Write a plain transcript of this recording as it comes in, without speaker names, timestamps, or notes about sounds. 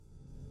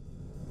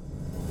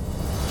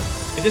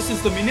This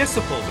is the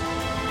municipal.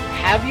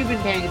 Have you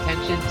been paying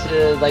attention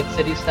to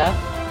city stuff?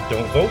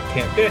 Don't vote,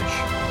 can't bitch.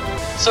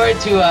 Sorry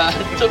to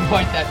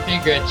point that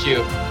finger at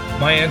you.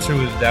 My answer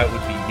would be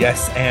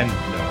yes and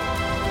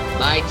no.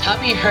 My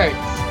tummy hurts,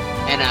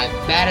 and I'm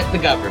mad at the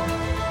government.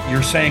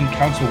 You're saying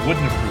council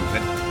wouldn't approve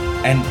it,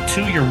 and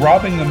two, you're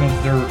robbing them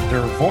of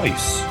their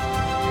voice.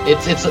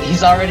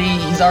 He's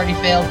already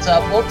failed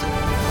Mortem.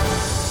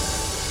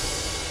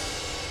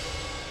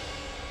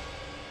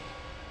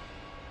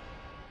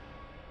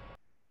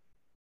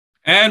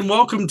 And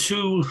welcome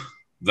to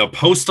the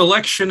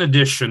post-election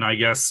edition, I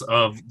guess,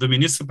 of the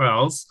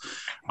Municipals.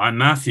 I'm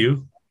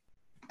Matthew.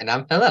 And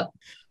I'm Philip.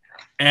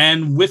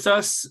 And with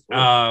us,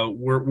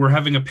 we're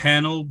having a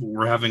panel.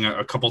 We're having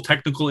a couple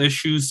technical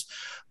issues.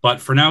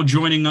 But for now,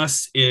 joining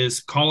us is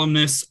his column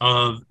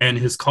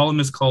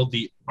is called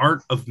The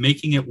Art of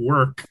Making It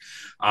Work,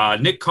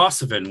 Nick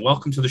Kossovan.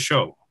 Welcome to the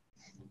show.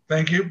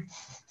 Thank you.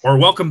 Or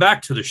welcome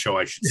back to the show,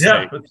 I should say.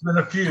 Yeah, it's been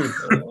a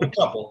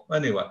couple.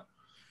 Anyway.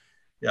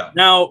 Yeah.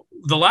 Now,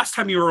 the last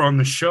time you were on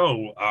the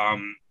show,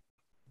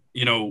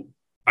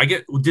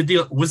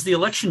 was the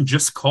election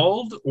just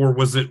called, or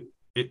was it?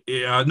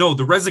 No,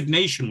 the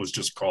resignation was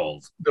just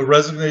called. The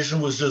resignation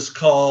was just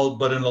called,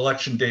 but an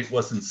election date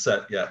wasn't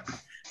set yet.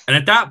 And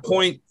at that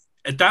point,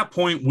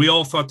 we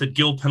all thought that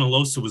Gil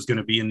Penalosa was going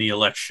to be in the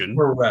election.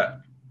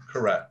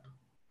 Correct.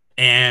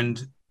 And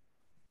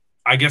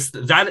I guess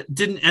that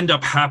didn't end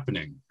up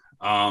happening.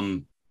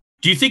 Do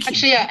you think?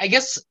 Actually, I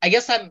guess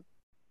I'm.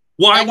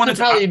 Well, I wanted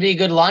to probably be a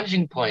good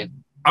launching point.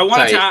 I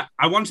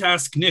wanted to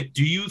ask Nick,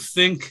 do you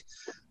think,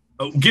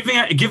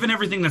 given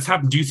everything that's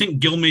happened, do you think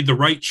Gil made the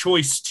right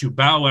choice to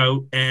bow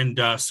out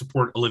and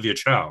support Olivia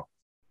Chow?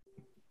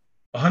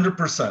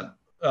 100%.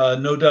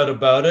 No doubt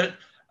about it.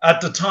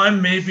 At the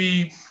time,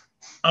 maybe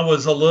I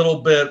was a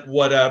little bit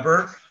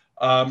whatever.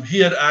 He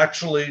had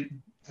actually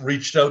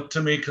reached out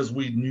to me because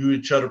we knew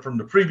each other from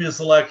the previous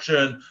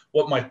election,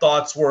 what my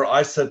thoughts were.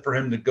 I said for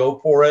him to go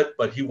for it,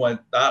 but he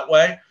went that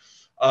way.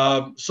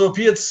 So if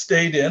he had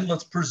stayed in,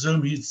 let's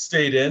presume he'd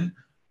stayed in,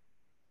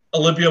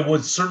 Olivia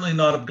would certainly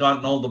not have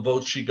gotten all the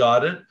votes she got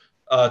to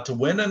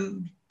win,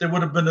 and there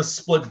would have been a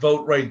split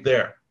vote right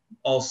there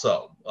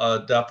also,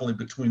 definitely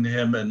between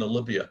him and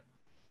Olivia,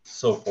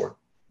 so forth.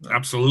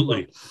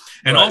 Absolutely.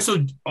 And right.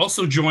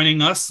 also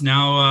joining us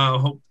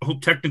now,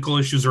 hope technical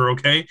issues are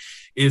okay,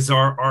 is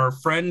our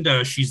friend.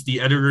 She's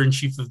the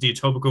editor-in-chief of the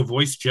Etobicoke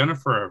Voice,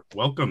 Jennifer.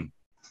 Welcome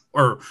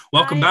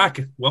back.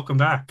 Welcome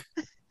back.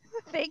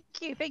 Thank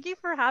you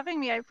for having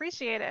me. I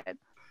appreciate it.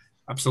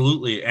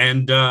 Absolutely.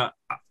 And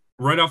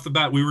right off the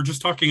bat, we were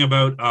just talking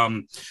about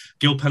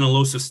Gil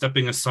Penalosa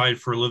stepping aside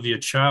for Olivia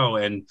Chow,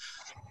 and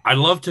I'd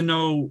love to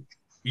know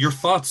your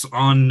thoughts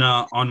on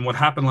what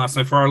happened last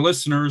night for our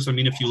listeners. I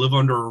mean, if you live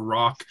under a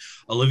rock,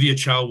 Olivia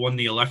Chow won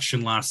the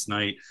election last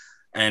night,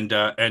 and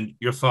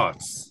your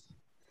thoughts.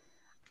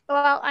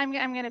 Well, I'm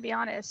going to be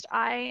honest.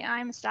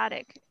 I'm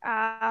ecstatic.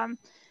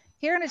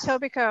 Here in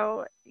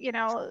Etobicoke,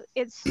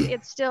 it's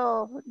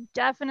still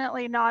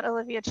definitely not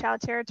Olivia Chow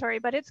territory,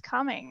 but it's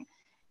coming.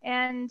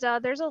 And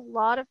there's a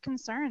lot of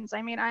concerns.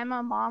 I mean, I'm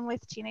a mom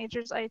with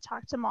teenagers. I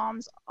talk to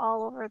moms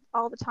all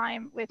the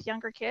time with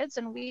younger kids,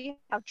 and we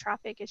have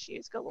traffic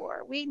issues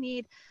galore. We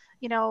need,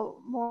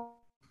 more.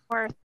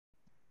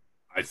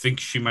 I think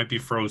she might be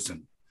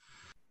frozen.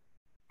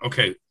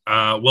 Okay.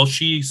 Well,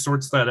 she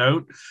sorts that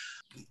out.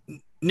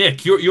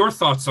 Nick, your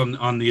thoughts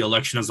on the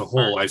election as a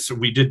whole.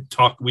 We did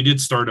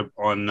start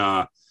on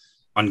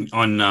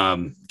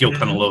Gil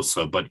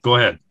Penalosa, but go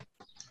ahead.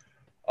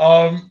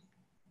 I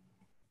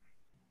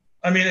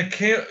mean,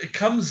 it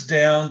comes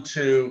down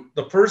to,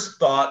 the first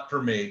thought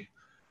for me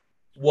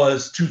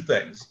was two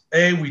things.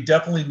 A, we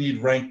definitely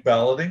need ranked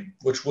balloting,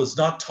 which was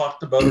not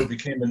talked about or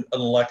became an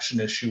election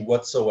issue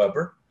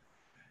whatsoever.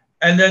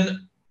 And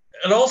then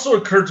it also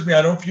occurred to me,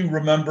 I don't know if you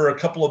remember, a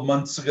couple of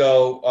months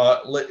ago,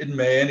 in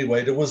May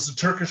anyway, there was the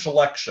Turkish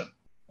election,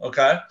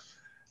 okay?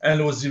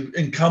 And it was the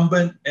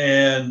incumbent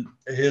and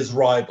his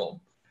rival.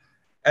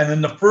 And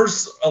in the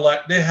first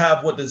they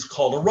have what is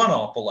called a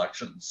runoff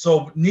election.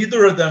 So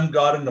neither of them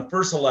got in the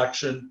first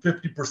election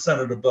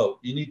 50% of the vote.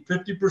 You need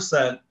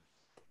 50%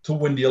 to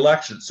win the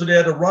election. So they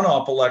had a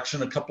runoff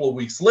election a couple of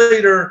weeks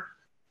later.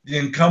 The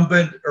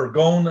incumbent,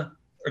 Erdogan,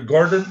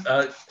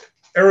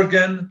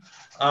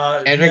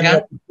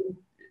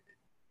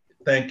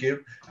 thank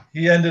you.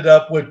 He ended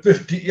up with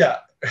 50. Yeah,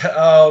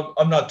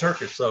 I'm not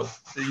Turkish, so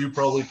you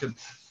probably could,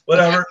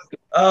 whatever.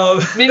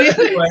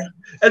 Anyway,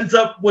 ends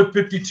up with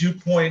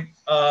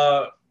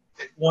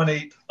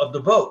 52.18 of the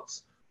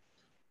votes.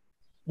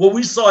 What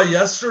we saw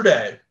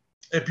yesterday,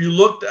 if you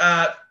looked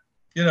at,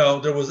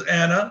 there was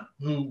Anna,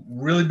 who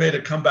really made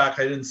a comeback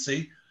I didn't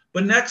see,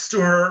 but next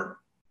to her,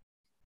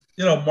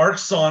 Mark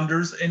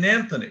Saunders and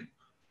Anthony.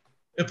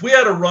 If we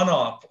had a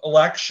runoff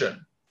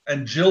election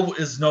and Jill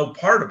is no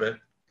part of it,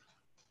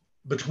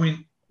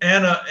 between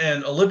Anna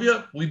and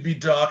Olivia, we'd be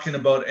talking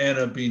about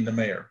Anna being the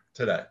mayor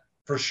today,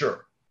 for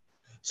sure.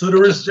 So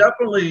there is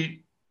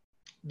definitely,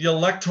 the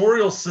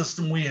electoral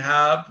system we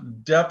have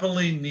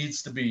definitely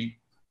needs to be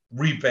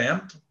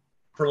revamped.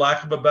 for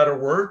lack of a better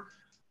word.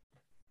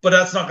 But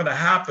that's not going to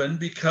happen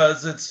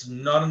because it's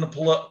not in the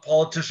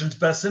politician's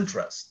best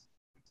interest.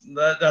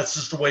 That's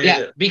just the way it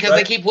is. Because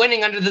they keep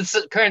winning under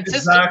the current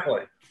system.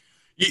 Exactly.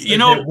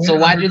 So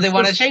why do they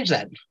want to change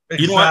that? Exactly.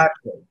 You know what?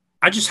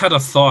 I just had a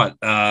thought.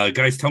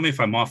 Guys, tell me if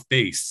I'm off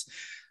base.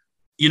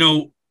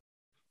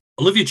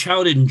 Olivia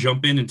Chow didn't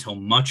jump in until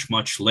much,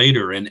 much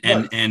later. And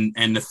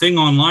the thing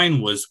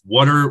online was,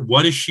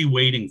 what is she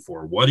waiting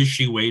for? What is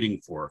she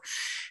waiting for?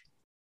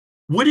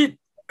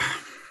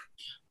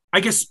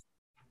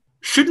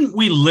 Shouldn't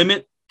we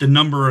limit the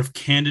number of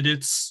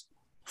candidates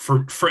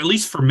for at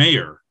least for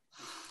mayor?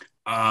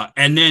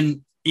 And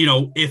then,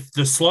 if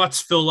the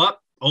slots fill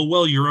up, oh,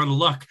 well, you're out of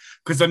luck.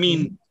 Because,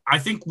 I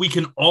think we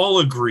can all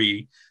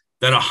agree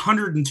that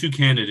 102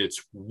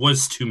 candidates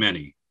was too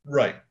many.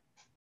 Right.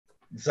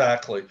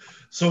 Exactly.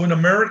 So in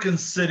American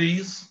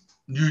cities,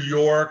 New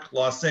York,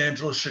 Los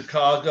Angeles,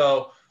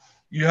 Chicago,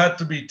 you had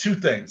to be two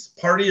things: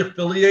 party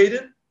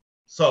affiliated.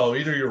 So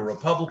either you're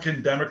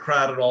Republican,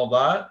 Democrat, and all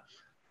that.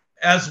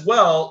 As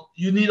well,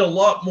 you need a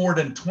lot more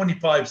than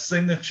 25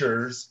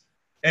 signatures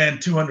and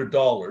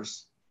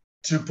 $200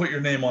 to put your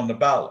name on the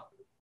ballot.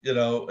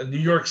 In New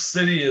York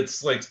City,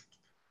 it's like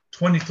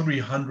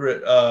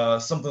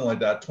 2,300, something like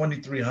that.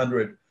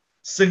 2,300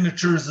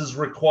 signatures is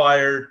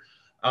required,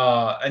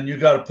 and you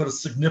got to put a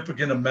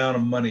significant amount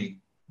of money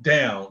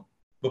down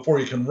before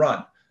you can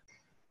run.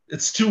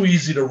 It's too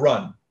easy to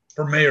run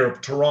for mayor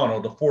of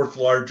Toronto, the fourth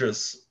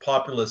largest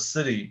populous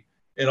city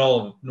in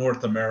all of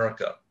North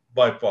America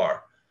by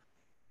far.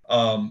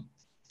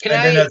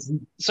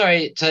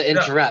 Sorry to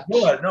interrupt.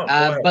 Go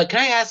ahead. But can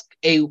I ask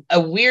a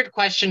weird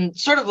question,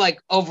 sort of like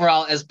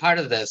overall as part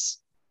of this?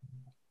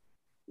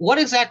 What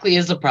exactly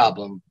is the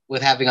problem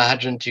with having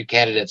 102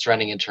 candidates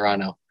running in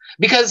Toronto?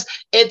 Because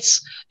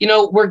it's,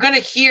 we're going to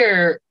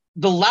hear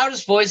the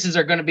loudest voices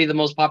are going to be the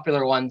most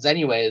popular ones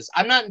anyways.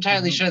 I'm not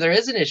entirely sure there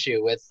is an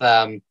issue with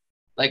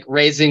like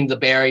raising the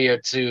barrier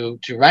to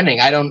running.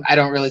 I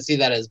don't really see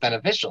that as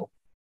beneficial.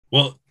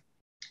 Well,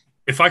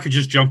 if I could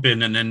just jump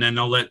in and then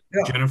I'll let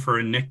Jennifer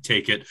and Nick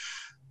take it.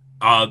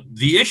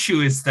 The issue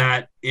is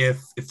that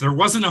if there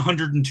wasn't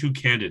 102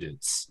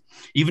 candidates,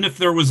 even if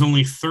there was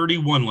only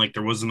 31 like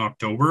there was in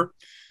October,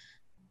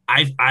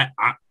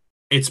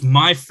 it's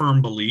my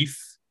firm belief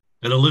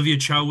that Olivia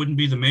Chow wouldn't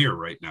be the mayor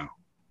right now.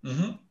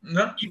 Mm-hmm.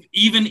 No.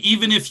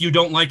 Even if you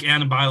don't like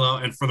Anna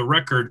Bailão, and for the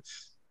record,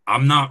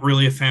 I'm not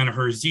really a fan of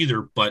hers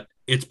either, but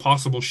it's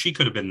possible she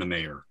could have been the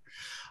mayor.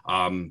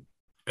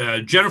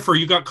 Jennifer,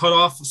 you got cut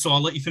off, so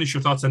I'll let you finish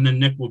your thoughts, and then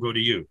Nick will go to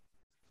you.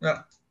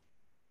 Yeah.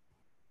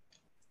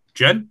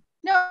 Jen?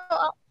 No,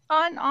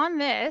 on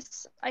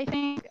this, I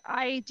think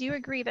I do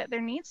agree that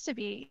there needs to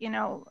be,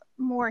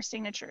 more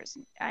signatures.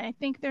 I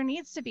think there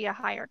needs to be a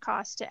higher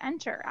cost to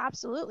enter.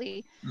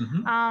 Absolutely.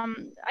 Mm-hmm.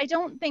 I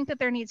don't think that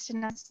there needs to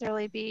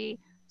necessarily be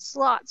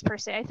slots per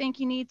se. I think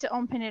you need to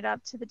open it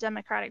up to the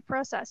democratic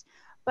process.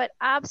 But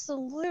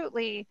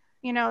absolutely,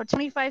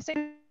 25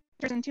 signatures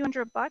and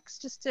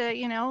 $200 just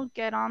to,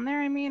 get on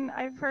there.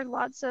 I've heard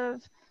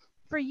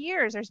for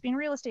years, there's been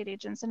real estate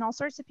agents and all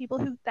sorts of people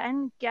who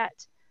then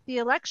get the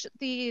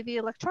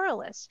electoral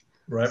list.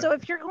 Right. So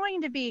if you're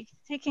going to be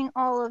taking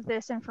all of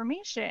this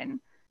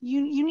information,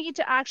 you need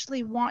to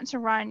actually want to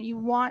run, you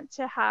want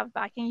to have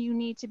backing, you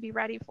need to be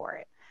ready for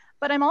it.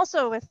 But I'm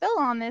also with Phil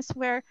on this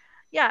where,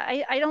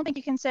 I don't think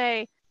you can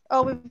say,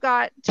 oh, we've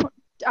got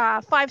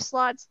 5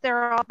 slots,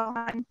 they're all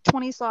on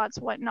 20 slots,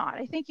 whatnot.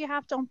 I think you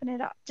have to open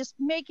it up. Just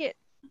make it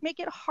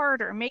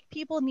harder, make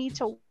people need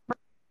to work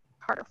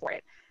harder for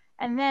it.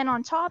 And then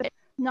on top of it,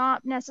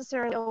 not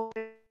necessarily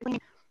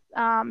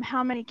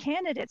how many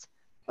candidates,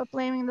 but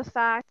blaming the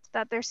fact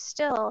that there's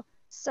still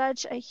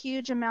such a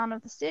huge amount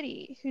of the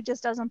city who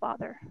just doesn't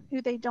bother, who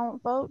they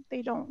don't vote,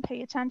 they don't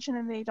pay attention,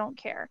 and they don't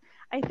care.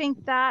 I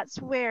think that's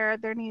where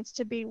there needs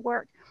to be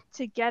work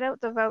to get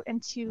out the vote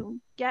and to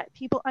get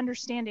people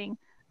understanding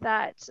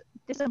that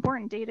this is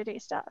important day-to-day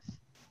stuff.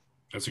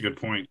 That's a good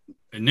point.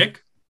 And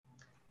Nick?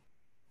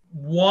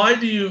 I'm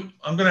going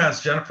to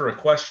ask Jennifer a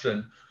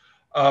question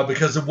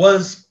because it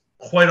was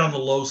quite on the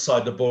low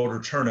side, the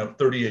voter turnout,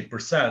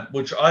 38%,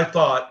 which I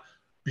thought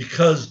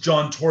because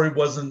John Tory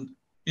wasn't,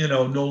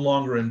 no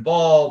longer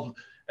involved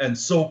and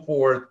so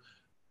forth,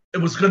 it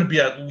was going to be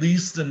at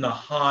least in the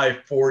high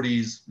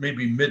 40s,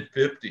 maybe mid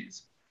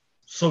 50s.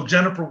 So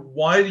Jennifer,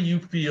 why do you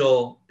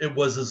feel it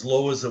was as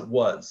low as it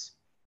was?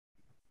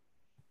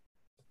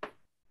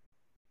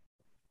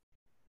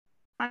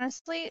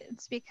 Honestly,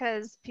 it's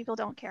because people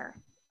don't care.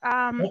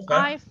 Okay.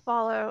 I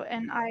follow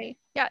and I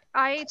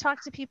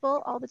talk to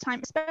people all the time,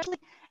 especially,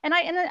 and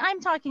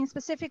I'm talking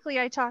specifically,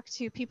 I talk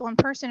to people in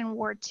person in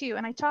Ward 2,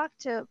 and I talk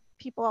to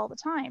people all the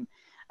time.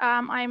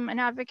 I'm an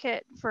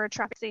advocate for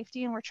traffic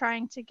safety, and we're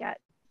trying to get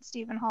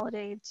Stephen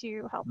Holiday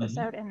to help us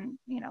out and,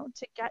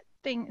 to get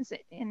things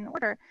in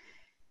order.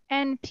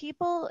 And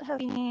people have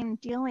been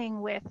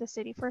dealing with the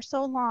city for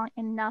so long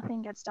and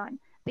nothing gets done.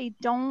 They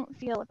don't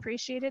feel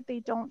appreciated. They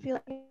don't feel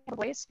like a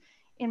voice.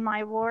 In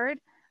my ward,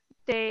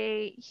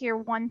 they hear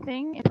one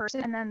thing in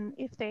person, and then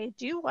if they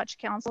do watch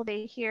council,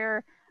 they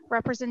hear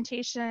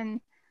representation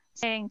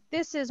saying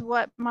this is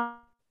what my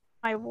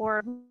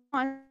ward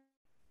wants,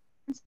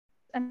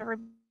 and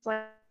everybody's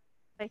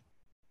like,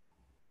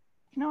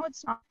 no,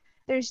 it's not.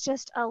 There's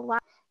just a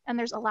lack, and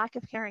there's a lack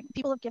of caring.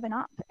 People have given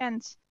up,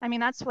 and I mean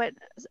that's what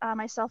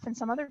myself and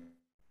some other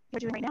are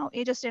doing right now.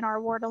 Just in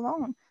our ward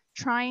alone,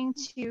 trying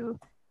to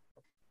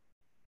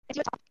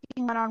do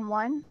talking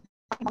one-on-one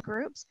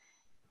groups,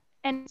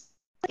 and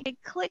it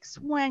clicks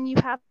when you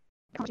have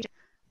conversation.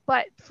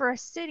 But for a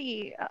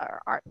city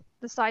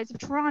the size of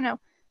Toronto,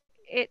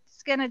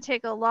 it's going to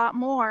take a lot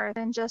more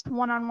than just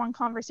one-on-one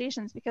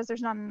conversations because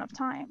there's not enough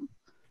time.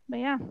 But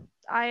yeah,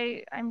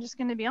 I'm just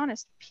going to be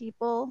honest.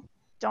 People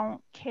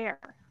don't care.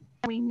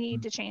 We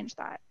need to change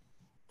that.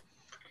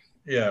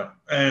 Yeah,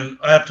 and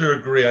I have to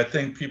agree. I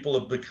think people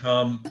have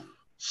become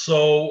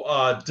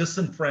so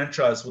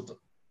disenfranchised with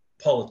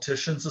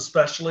politicians,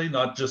 especially,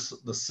 not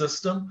just the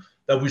system,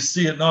 that we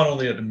see it not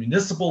only at the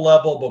municipal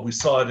level, but we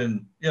saw it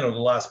in, the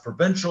last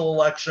provincial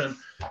election,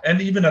 and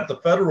even at the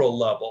federal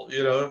level.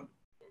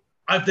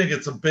 I think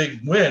it's a big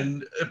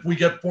win if we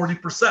get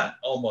 40%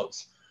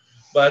 almost.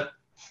 But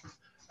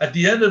at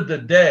the end of the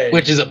day,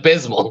 which is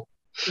abysmal.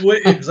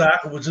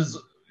 Exactly, which is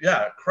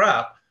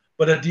crap.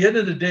 But at the end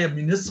of the day, a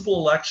municipal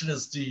election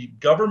is the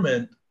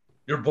government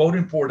you're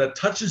voting for that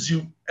touches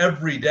you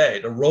every day.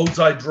 The roads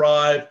I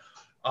drive,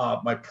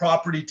 my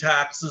property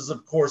taxes,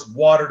 of course,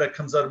 water that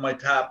comes out of my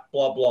tap,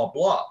 blah, blah,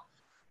 blah.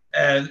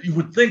 And you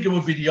would think it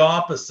would be the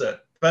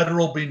opposite.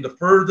 Federal being the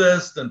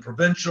furthest, and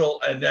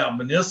provincial, and now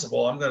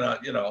municipal. I'm going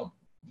to,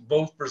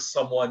 vote for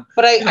someone.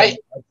 But I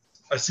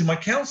see my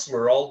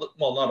counselor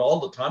not all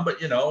the time,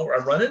 but, I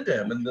run into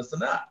him and this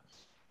and that.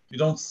 You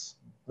don't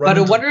run. But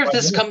I wonder if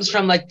this comes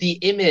from like the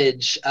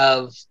image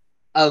of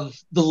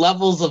the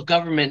levels of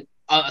government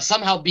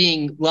somehow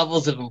being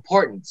levels of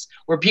importance,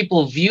 where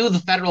people view the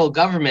federal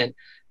government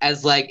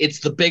as like it's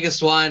the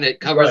biggest one, it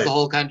covers the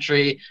whole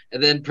country,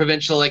 and then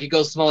provincial, like it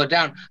goes smaller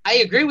down. I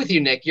agree with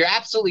you, Nick. You're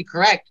absolutely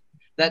correct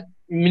that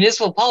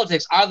municipal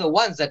politics are the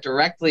ones that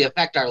directly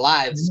affect our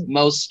lives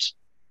most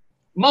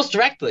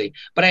directly.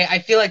 But I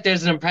feel like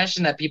there's an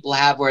impression that people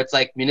have where it's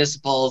like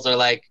municipals are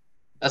like,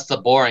 that's the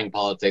boring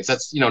politics.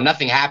 That's,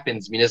 nothing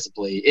happens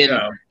municipally in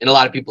a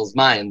lot of people's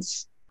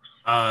minds.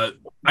 I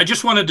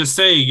just wanted to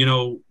say,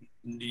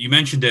 you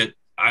mentioned it.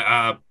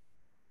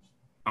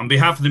 On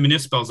behalf of the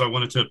municipals, I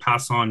wanted to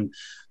pass on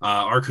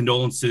our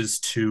condolences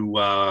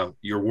to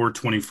your Ward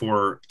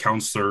 24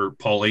 councillor,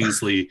 Paul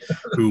Ainsley,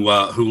 who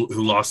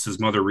lost his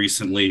mother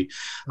recently.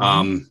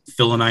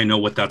 Phil and I know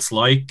what that's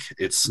like.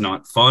 It's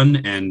not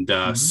fun,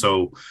 and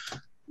so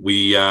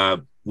we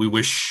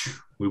wish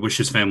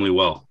his family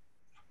well.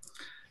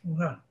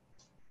 Okay.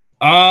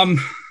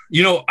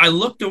 I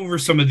looked over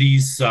some of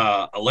these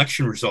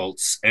election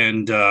results,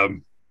 and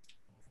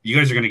you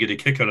guys are going to get a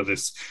kick out of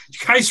this. You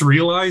guys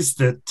realize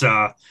that,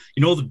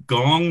 the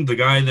Gong, the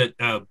guy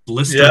that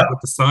blistered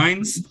with the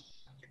signs,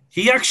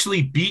 he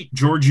actually beat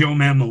Giorgio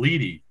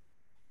Mammoliti.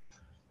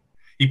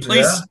 He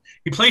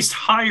placed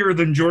higher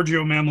than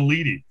Giorgio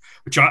Mammoliti,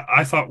 which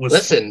I thought was...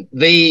 Listen,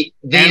 the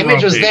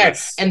image was there.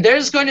 And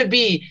there's going to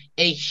be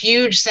a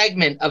huge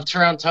segment of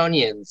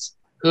Torontonians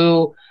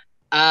who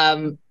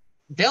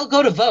they'll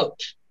go to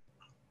vote,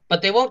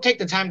 but they won't take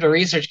the time to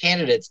research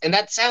candidates. And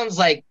that sounds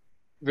like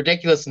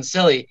ridiculous and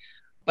silly,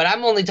 but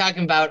I'm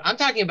talking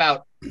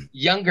about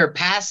younger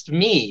past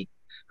me,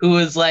 who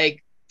is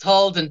like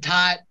told and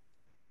taught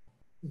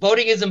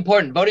voting is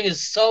important. Voting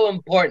is so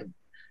important.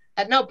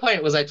 At no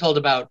point was I told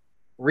about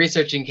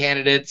researching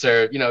candidates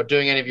or,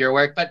 doing any of your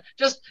work, but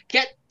just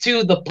get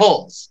to the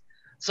polls.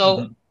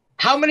 So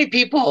how many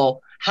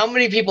people have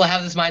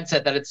this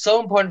mindset that it's so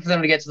important for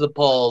them to get to the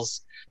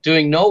polls,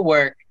 doing no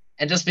work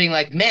and just being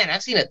like, man,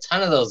 I've seen a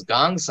ton of those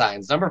Gong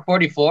signs. Number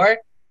 44.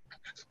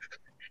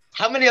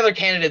 How many other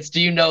candidates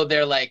do you know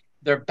their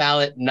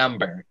ballot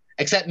number,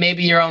 except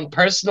maybe your own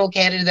personal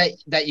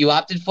candidate that you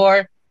opted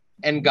for,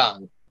 and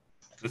Gong?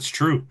 That's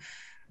true.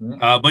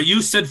 But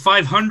you said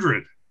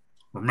 500.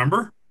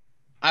 Remember?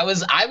 I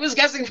was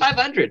guessing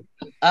 500.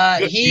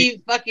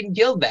 He fucking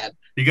killed that.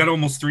 He got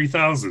almost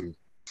 3,000.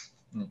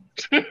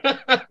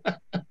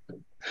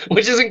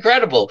 Which is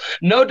incredible.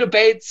 No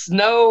debates,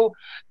 no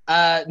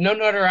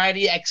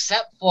notoriety,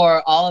 except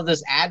for all of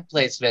this ad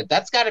placement.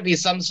 That's got to be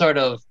some sort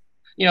of,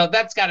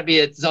 that's got to be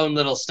its own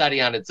little study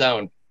on its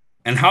own.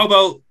 And how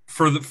about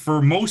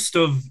for most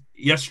of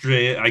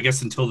yesterday, I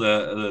guess until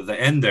the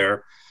end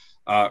there,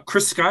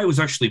 Chris Sky was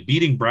actually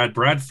beating Brad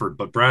Bradford,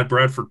 but Brad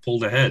Bradford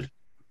pulled ahead.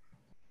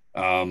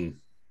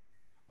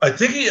 I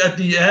think at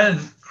the end,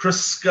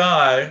 Chris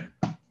Sky,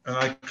 and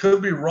I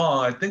could be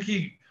wrong, I think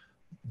he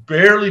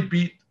barely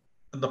beat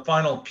in the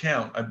final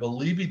count. I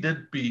believe he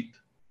did beat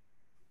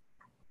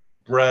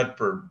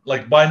Bradford,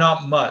 like by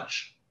not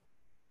much.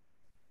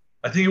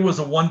 I think it was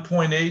a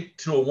 1.8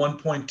 to a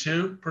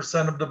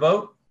 1.2% of the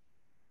vote.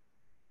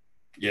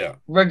 Yeah.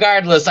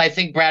 Regardless, I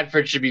think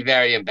Bradford should be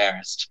very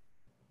embarrassed.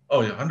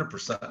 Oh, yeah,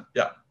 100%.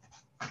 Yeah.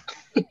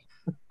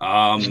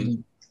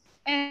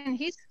 And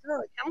he's still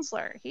a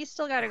counselor. He's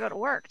still got to go to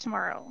work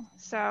tomorrow.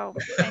 So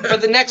For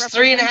the next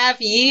 3.5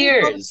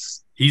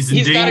 years, he's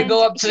got to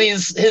go up to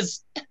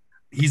his.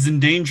 He's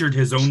endangered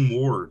his own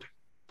ward.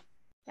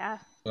 Yeah.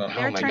 Oh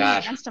my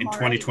God! In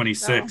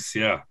 2026, so.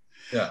 yeah.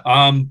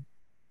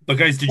 But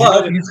guys, did you But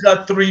know that he's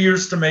got 3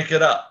 years to make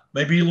it up.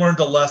 Maybe he learned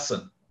a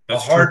lesson,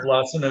 That's a hard true.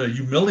 lesson and a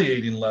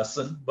humiliating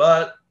lesson.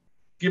 But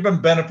give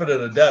him benefit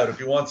of the doubt. If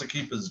he wants to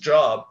keep his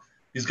job,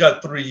 he's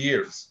got 3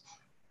 years.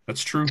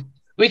 That's true.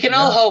 We can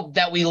all hope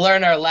that we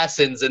learn our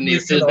lessons in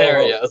these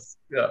scenarios.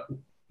 Yeah.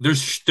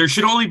 There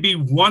should only be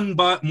one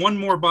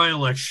more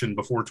by-election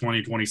before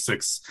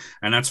 2026,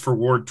 and that's for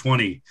Ward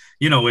 20.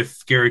 You know,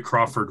 if Gary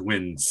Crawford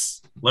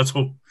wins. Let's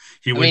hope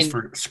he wins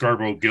for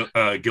Scarborough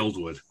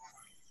Guildwood.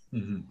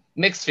 Mm-hmm.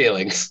 Mixed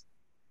feelings.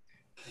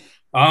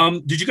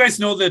 Did you guys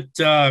know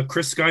that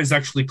Chris Sky is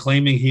actually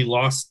claiming he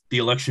lost the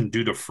election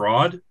due to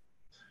fraud?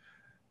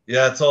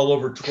 Yeah, it's all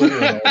over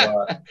Twitter and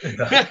all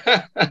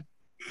that. Yeah.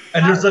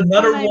 And there's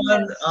another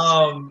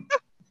one.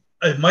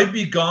 It might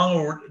be Gong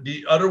or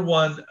the other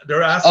one.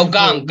 They're asking. Oh,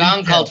 Gong.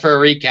 Gong called for a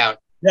recount.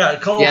 Yeah,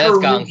 called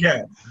for a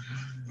recount.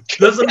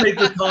 Doesn't make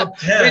the top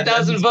 10.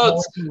 3,000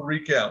 votes.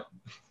 Recount.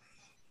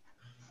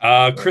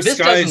 Chris Sky's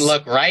doesn't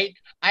look right.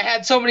 I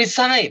had so many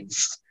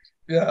signs.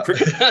 Yeah.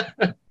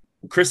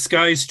 Chris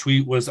Sky's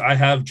tweet was, "I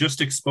have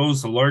just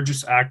exposed the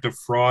largest act of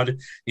fraud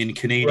in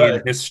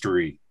Canadian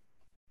history."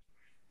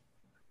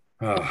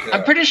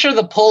 I'm pretty sure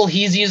the poll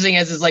he's using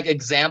as his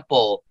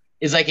example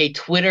is a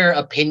Twitter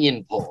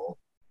opinion poll,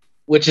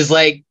 which is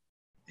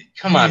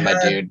come on, my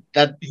dude.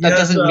 That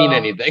doesn't mean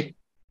anything.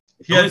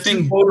 He had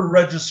 2 voter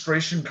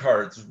registration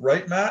cards,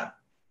 right, Matt?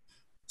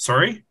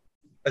 Sorry?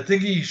 I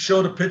think he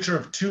showed a picture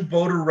of 2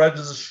 voter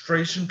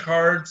registration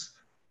cards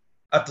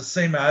at the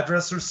same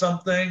address or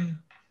something.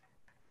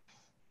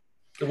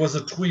 There was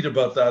a tweet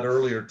about that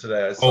earlier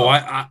today. I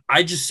saw.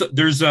 I just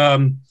there's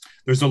a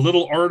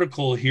little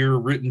article here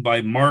written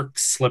by Mark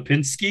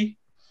Slepinski,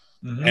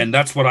 and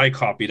that's what I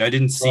copied. I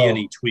didn't see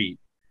any tweet.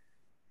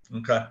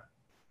 Okay.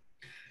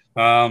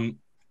 I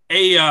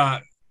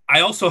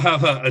also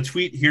have a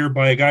tweet here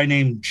by a guy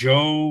named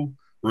Joe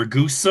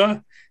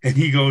Ragusa, and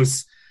he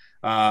goes,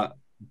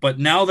 "But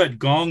now that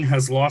Gong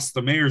has lost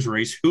the mayor's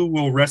race, who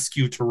will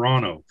rescue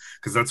Toronto?"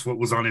 Because that's what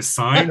was on his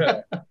sign.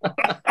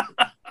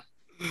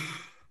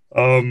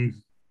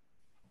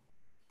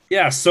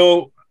 Yeah.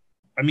 So,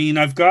 I mean,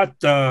 I've got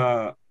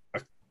tweets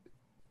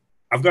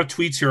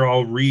here.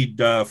 I'll read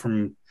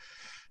from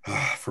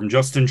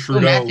Justin Trudeau.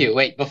 Ooh, Matthew,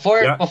 wait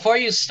before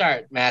you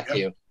start,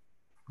 Matthew.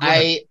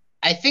 I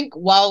think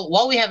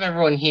while we have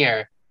everyone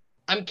here,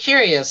 I'm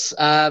curious,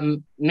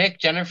 Nick,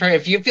 Jennifer,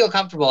 if you feel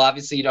comfortable,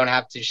 obviously you don't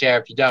have to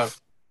share if you don't.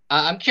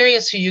 I'm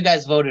curious who you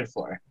guys voted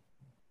for.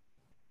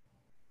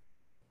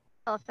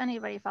 Well, if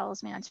anybody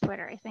follows me on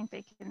Twitter, I think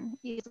they can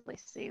easily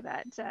see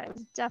that it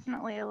was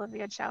definitely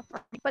Olivia Chow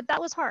for me. But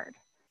that was hard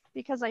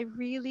because I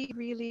really,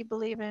 really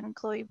believe in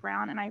Chloe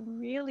Brown and I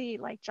really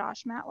like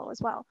Josh Matlow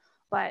as well.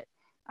 But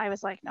I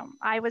was like, no,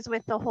 I was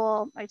with the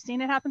whole, I've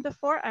seen it happen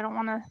before. I don't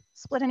want to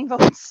split any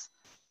votes.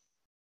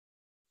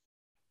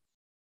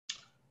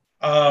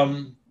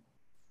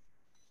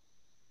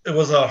 It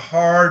was a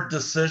hard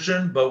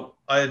decision, but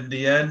in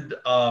the end,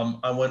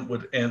 I went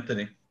with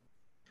Anthony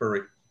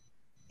Furry.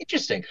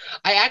 Interesting.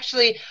 I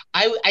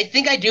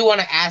think I do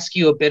want to ask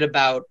you a bit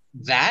about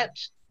that,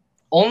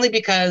 only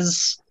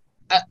because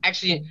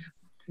actually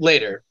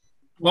later.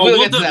 We'll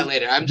get to that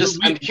later. I'm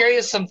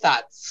curious some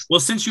thoughts. Well,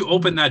 since you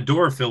opened that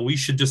door, Phil, we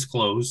should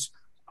disclose.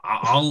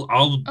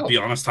 I'll be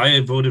honest. I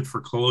voted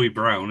for Chloe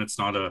Brown. It's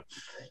not a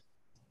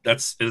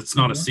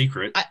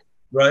secret.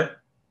 Right.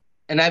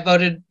 And I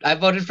voted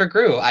for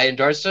Gru. I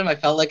endorsed him. I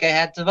felt like I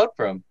had to vote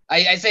for him.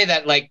 I say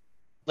that like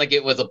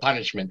it was a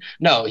punishment.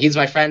 No, he's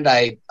my friend.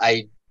 I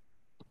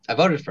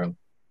voted for him.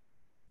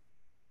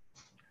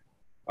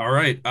 All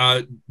right.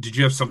 Did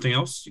you have something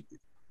else?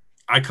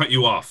 I cut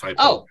you off.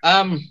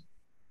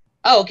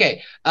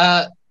 Okay.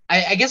 I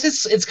guess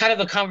it's kind of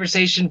a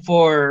conversation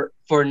for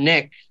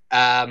Nick.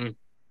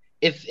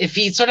 If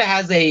he sort of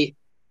has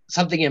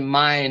something in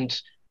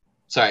mind.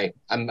 Sorry,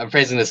 I'm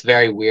phrasing this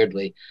very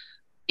weirdly.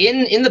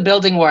 In the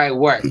building where I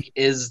work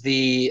is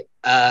the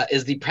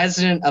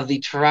president of the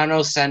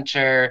Toronto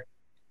Centre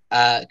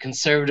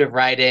conservative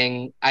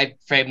writing. I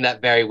framed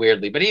that very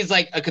weirdly, but he's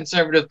like a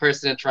conservative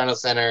person at Toronto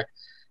Centre,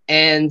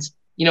 and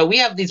we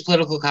have these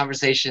political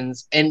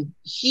conversations, and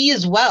he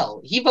as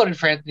well. He voted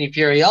for Anthony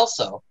Furey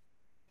also,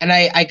 and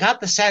I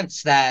got the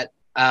sense that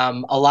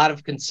a lot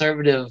of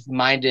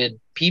conservative-minded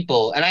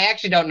people, and I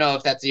actually don't know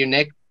if that's you,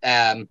 Nick,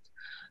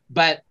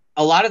 but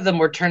a lot of them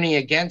were turning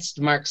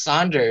against Mark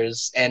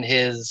Saunders and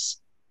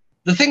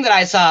the thing that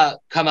I saw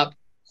come up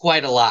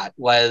quite a lot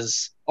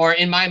was, or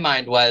in my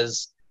mind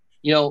was,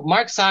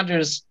 Mark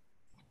Saunders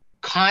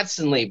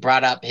constantly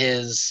brought up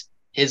his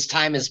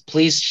time as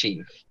police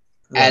chief,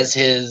 as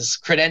his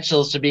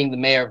credentials to being the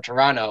mayor of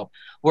Toronto,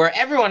 where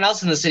everyone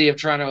else in the city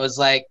of Toronto was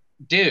like,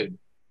 dude,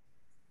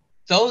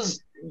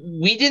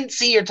 we didn't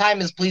see your time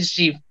as police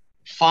chief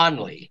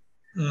fondly.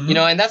 You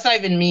know, and that's not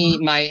even me,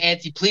 my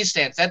anti-police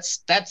stance.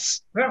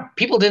 That's Yeah.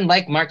 people didn't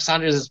like Mark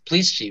Saunders as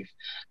police chief.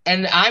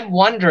 And I'm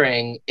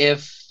wondering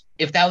if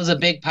that was a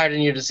big part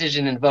in your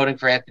decision in voting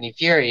for Anthony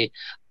Furey.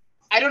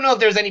 I don't know if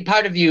there's any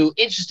part of you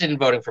interested in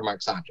voting for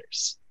Mark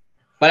Saunders.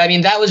 But I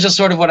mean, that was just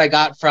sort of what I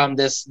got from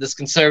this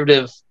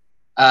conservative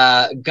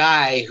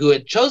guy who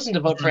had chosen to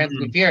vote for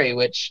Anthony Furey,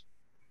 which,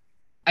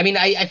 I mean,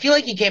 I feel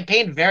like he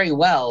campaigned very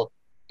well.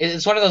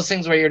 It's one of those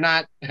things where you're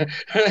not,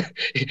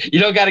 you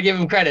don't got to give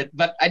him credit,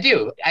 but I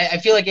do. I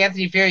feel like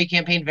Anthony Furey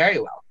campaigned very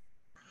well.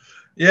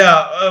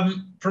 Yeah,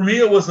 for me,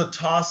 it was a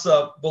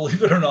toss-up,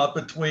 believe it or not,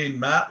 between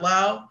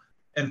Matlow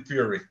and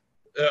Furey.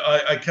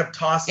 I kept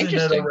tossing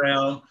it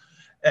around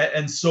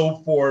and so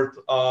forth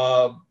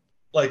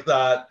like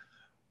that.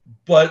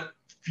 But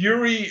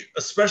Furey,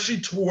 especially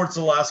towards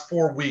the last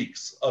 4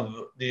 weeks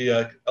of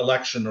the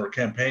election or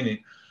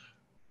campaigning,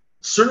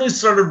 certainly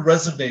started to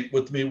resonate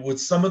with me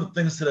with some of the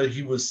things that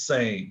he was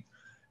saying.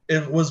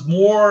 It was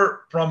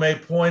more from a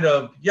point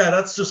of, yeah,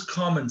 that's just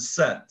common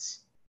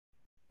sense,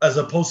 as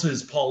opposed to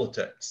his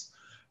politics.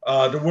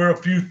 There were a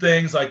few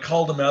things I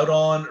called him out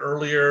on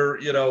earlier,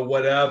 you know,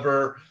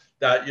 whatever,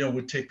 that, you know,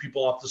 would take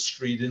people off the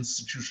street,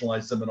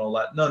 institutionalize them and all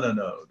that.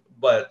 No.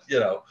 But, you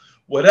know,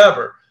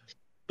 whatever.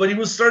 But he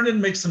was starting to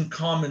make some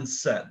common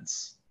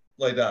sense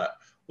like that.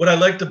 What I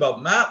liked about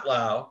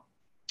Matlow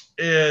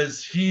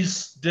is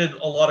he's did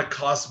a lot of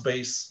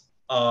cost-based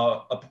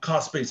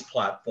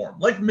platform,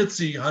 like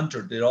Mitzi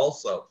Hunter did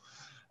also.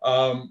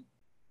 But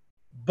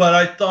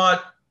I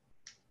thought,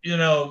 you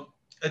know,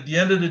 at the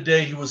end of the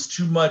day, he was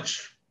too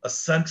much a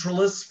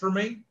centralist for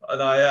me.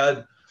 And I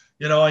had,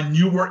 you know, I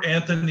knew where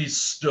Anthony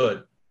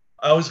stood.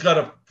 I always got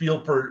a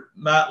feel for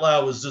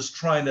Matlow was just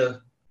trying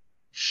to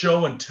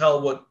show and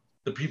tell what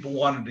the people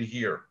wanted to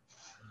hear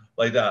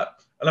like that.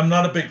 And I'm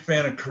not a big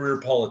fan of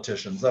career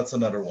politicians. That's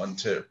another one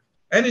too.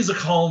 And he's a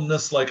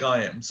columnist like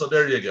I am. So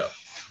there you go.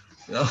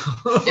 You know?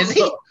 Is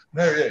he?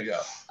 There you go.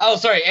 Oh,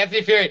 sorry,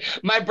 Anthony Furey.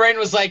 My brain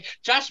was like,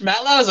 Josh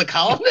Matlow is a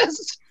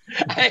columnist?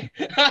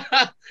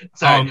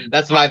 Sorry,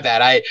 that's my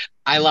bad.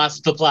 I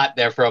lost the plot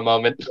there for a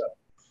moment.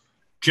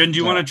 Jen, do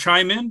you want to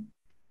chime in?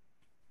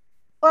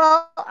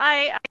 Well,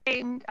 I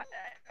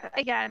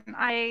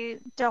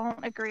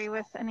don't agree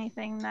with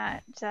anything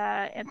that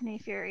Anthony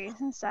Furey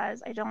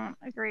says. I don't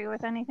agree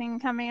with anything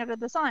coming out of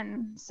the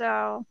Sun.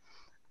 So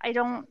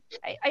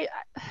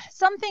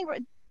something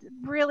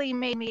really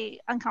made me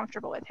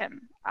uncomfortable with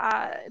him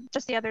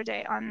just the other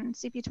day on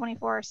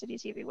CP24 or City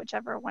TV,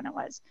 whichever one it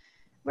was,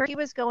 where he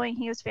was going,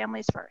 he was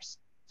families first.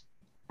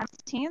 As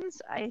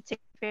teens, I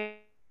take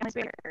families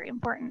very, very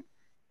important.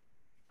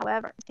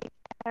 However, take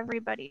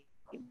everybody.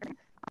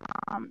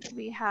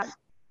 We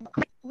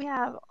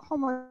have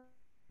homeless,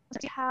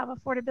 we have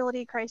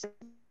affordability crisis.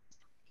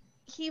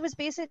 He was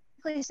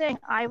basically saying,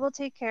 I will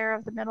take care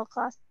of the middle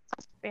class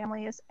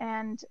families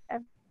and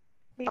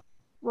everybody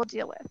will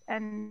deal with.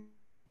 And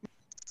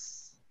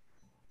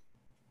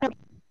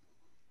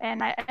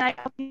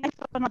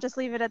I'll just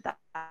leave it at that.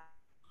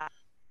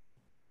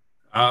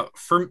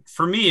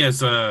 For me,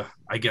 as a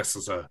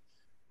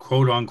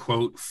quote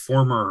unquote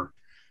former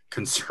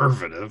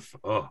conservative,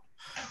 I'll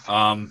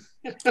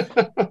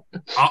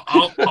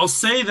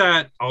say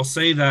that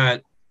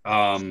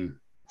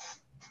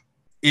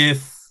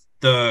if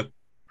the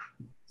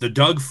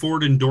Doug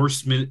Ford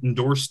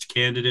endorsed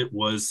candidate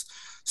was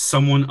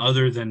someone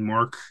other than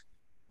Mark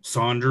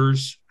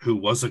Saunders, who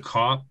was a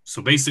cop,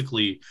 so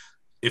basically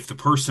if the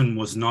person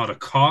was not a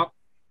cop,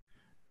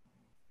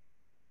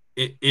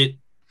 it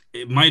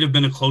might have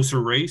been a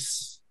closer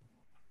race,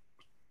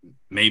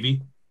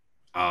 maybe.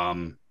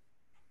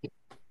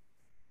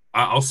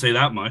 I'll say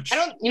that much.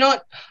 You know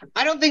what?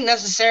 I don't think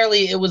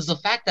necessarily it was the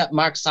fact that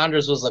Mark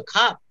Saunders was a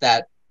cop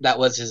that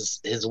was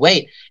his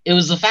weight. It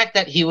was the fact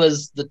that he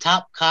was the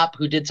top cop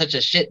who did such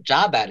a shit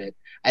job at it.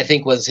 I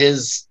think was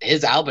his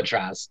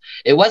albatross.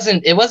 It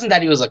wasn't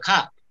that he was a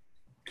cop,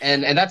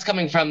 and that's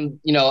coming from,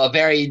 you know, a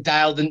very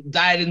dyed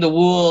in the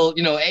wool,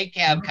 you know,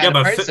 ACAB kind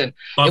of person.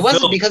 It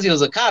wasn't because he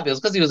was a cop. It was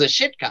because he was a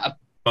shit cop.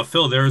 But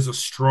Phil, there is a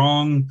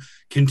strong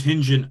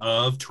contingent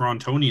of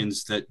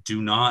Torontonians that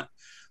do not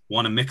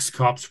want to mix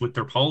cops with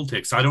their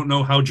politics. I don't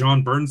know how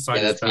John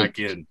Burnside is back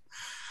in.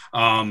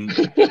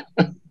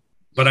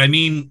 But I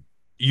mean,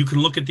 you can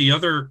look at the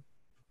other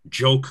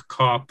joke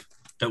cop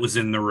that was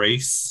in the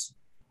race,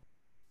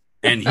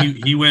 and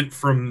he went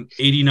from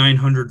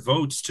 8,900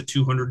 votes to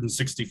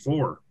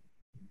 264.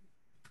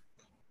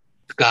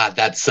 God,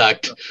 that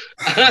sucked.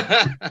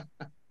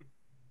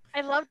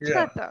 I loved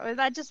that though.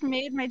 That just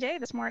made my day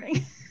this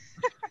morning.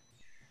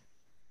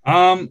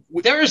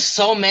 There are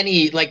so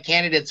many like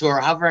candidates who are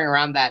hovering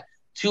around that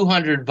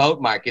 200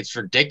 vote mark. It's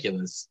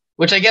ridiculous,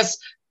 which I guess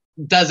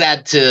does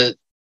add to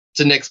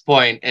Nick's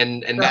point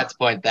and Matt's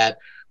point that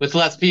with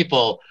less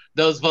people,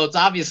 those votes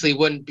obviously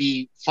wouldn't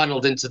be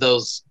funneled into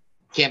those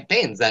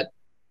campaigns that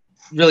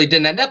really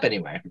didn't end up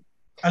anywhere.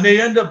 And they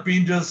end up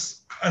being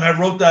just, and I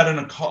wrote that in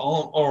a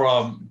column or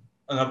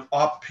an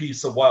op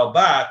piece a while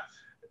back.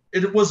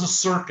 It was a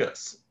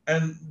circus,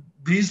 and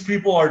these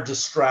people are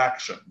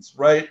distractions,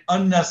 right?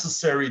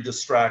 Unnecessary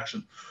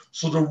distraction.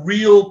 So the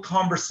real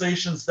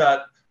conversations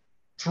that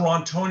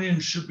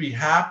Torontonians should be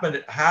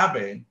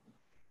having,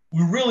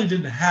 we really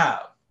didn't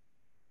have,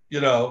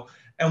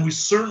 and we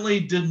certainly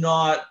did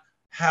not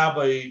have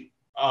an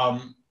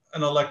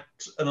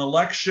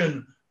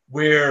election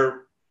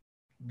where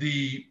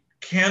the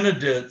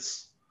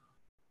candidates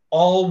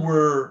all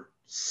were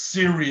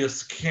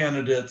serious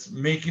candidates,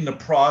 making the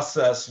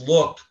process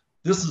look,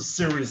 this is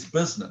serious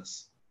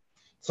business.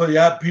 So you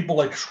have people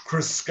like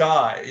Chris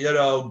Sky,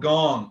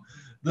 Gong,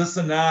 this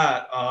and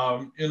that,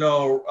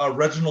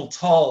 Reginald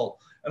Tull,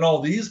 and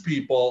all these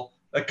people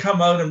that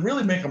come out and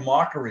really make a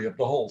mockery of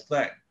the whole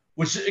thing,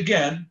 which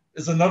again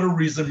is another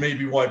reason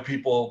maybe why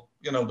people,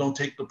 don't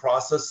take the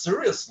process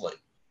seriously.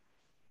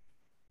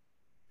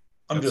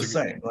 I'm just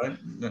saying, right?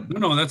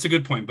 No, that's a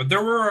good point. But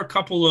there were a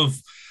couple of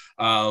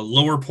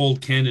lower polled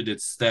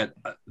candidates that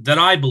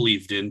I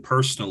believed in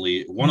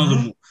personally. One of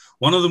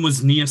them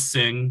was Nia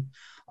Singh.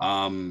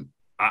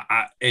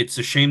 It's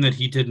a shame that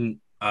he didn't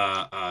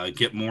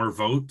get more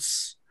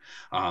votes.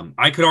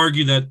 I could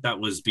argue that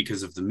was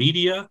because of the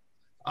media,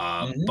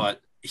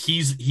 but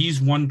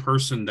he's one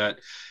person that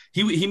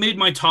he made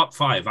my top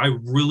 5. I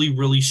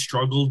really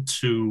struggled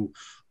to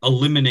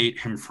eliminate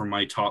him from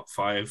my top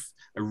 5.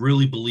 I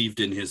really believed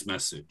in his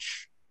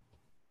message.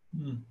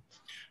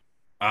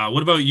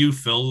 What about you,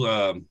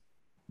 Phil?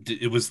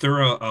 Was there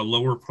a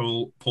lower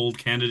polled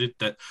candidate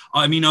that,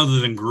 other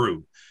than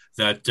Gru,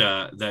 that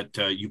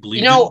you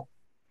believe in?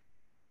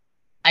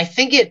 I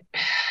think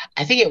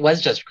it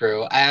was just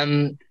Gru.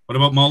 What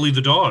about Molly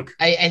the dog?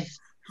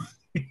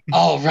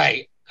 Oh,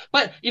 right.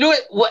 But you know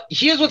what?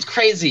 Here's what's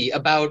crazy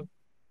about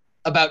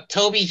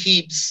Toby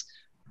Heap's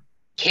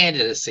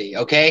candidacy.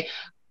 Okay,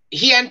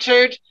 he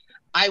entered.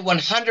 I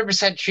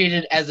 100%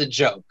 treated as a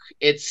joke.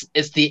 It's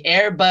the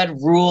Air Bud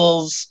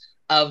rules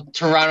of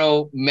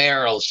Toronto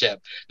mayoralship.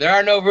 There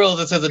are no rules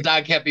that says a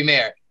dog can't be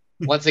mayor.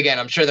 Once again,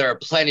 I'm sure there are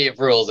plenty of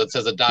rules that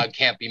says a dog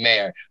can't be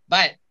mayor.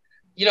 But,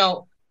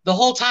 the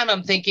whole time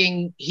I'm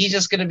thinking he's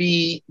just going to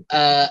be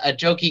a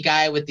jokey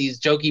guy with these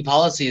jokey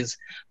policies.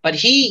 But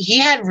he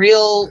had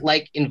real,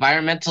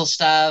 environmental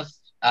stuff.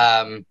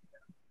 I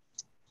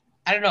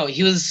don't know.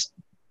 He was...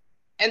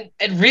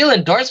 And real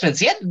endorsements.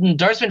 He had an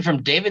endorsement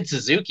from David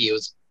Suzuki. It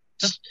was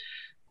just,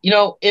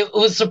 it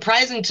was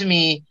surprising to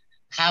me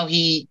how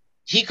he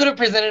could have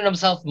presented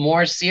himself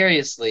more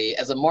seriously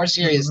as a more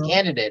serious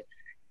candidate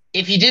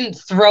if he didn't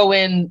throw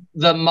in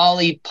the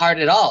Molly part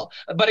at all.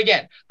 But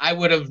again, I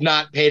would have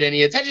not paid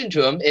any attention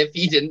to him if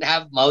he didn't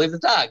have Molly the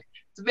dog.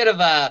 It's a bit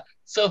of a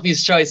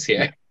Sophie's choice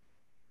here.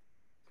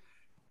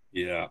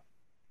 Yeah.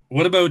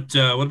 What about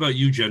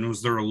you, Jen?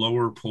 Was there a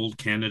lower polled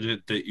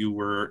candidate that you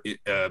were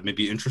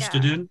maybe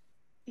interested in?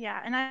 Yeah,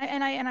 and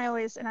I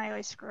always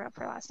screw up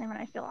her last name and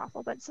I feel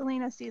awful, but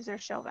Selena Caesar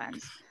Chauvin.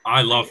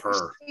 I love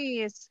her.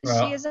 She is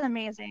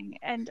amazing,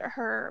 and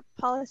her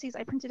policies,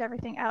 I printed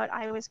everything out.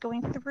 I was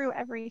going through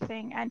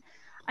everything, and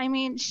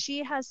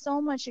she has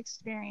so much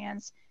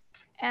experience,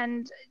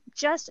 and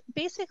just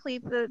basically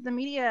the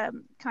media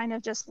kind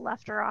of just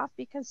left her off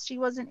because she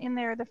wasn't in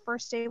there the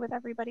first day with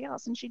everybody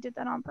else, and she did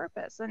that on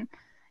purpose. And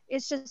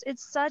it's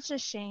such a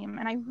shame,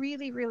 and I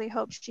really, really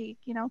hope she,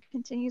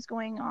 continues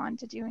going on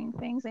to doing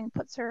things and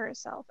puts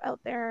herself out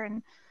there.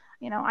 And,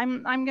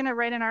 I'm going to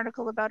write an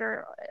article about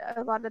her,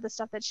 a lot of the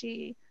stuff that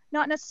she,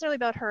 not necessarily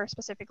about her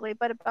specifically,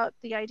 but about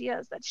the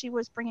ideas that she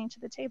was bringing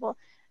to the table.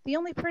 The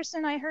only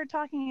person I heard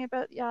talking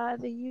about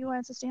the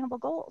UN Sustainable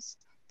Goals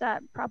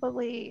that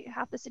probably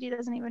half the city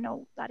doesn't even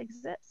know that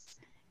exists.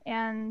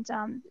 And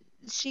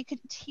she could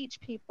teach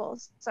people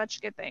such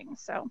good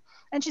things. So,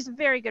 and she's a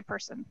very good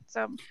person.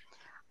 So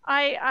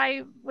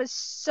I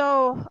was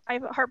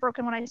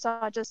heartbroken when I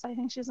saw I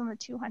think she was in the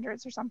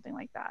 200s or something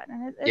like that.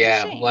 And it's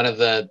a shame. One of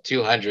the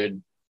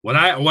 200. What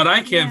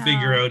I can't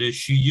figure out is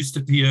she used to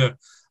be a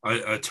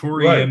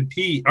Tory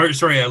MP, or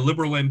sorry, a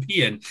Liberal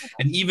MP, and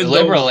even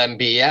Liberal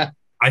MP, yeah.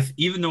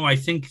 Even though I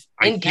think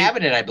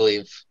cabinet, I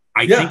believe.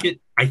 I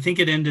think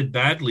it ended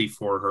badly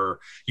for her.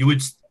 You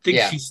would think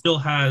she still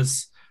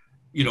has,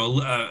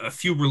 a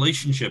few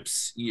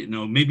relationships,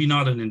 maybe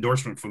not an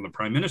endorsement from the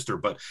Prime Minister,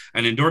 but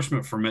an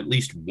endorsement from at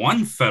least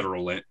one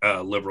federal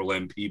Liberal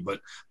MP,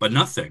 but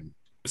nothing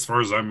as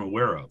far as I'm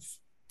aware of.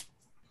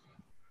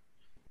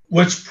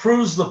 Which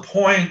proves the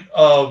point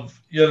of,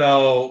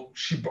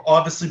 she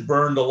obviously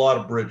burned a lot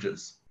of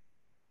bridges,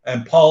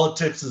 and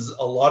politics is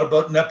a lot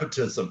about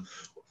nepotism.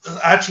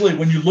 Actually,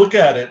 when you look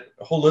at it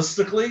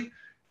holistically,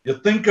 you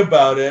think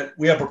about it,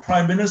 we have a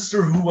prime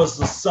minister who was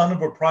the son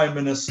of a prime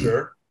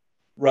minister,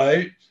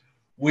 right?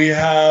 We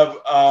have,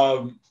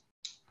 a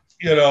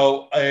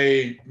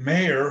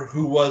mayor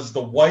who was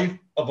the wife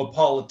of a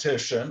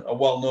politician, a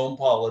well-known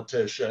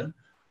politician.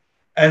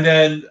 And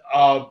then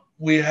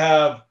we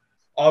have,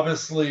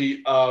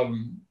 obviously, a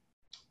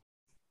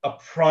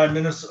prime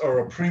minister or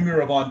a premier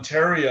of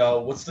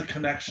Ontario. What's the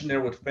connection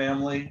there with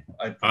family?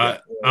 His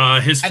father.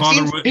 I've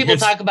seen people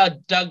talk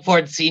about Doug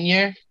Ford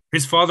Sr.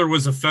 His father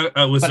was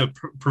a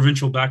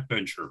provincial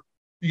backbencher.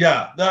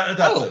 Yeah, that's it.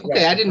 Okay,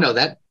 right. I didn't know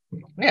that.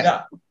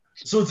 Yeah.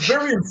 So it's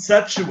very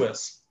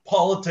incestuous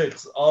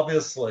politics,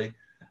 obviously.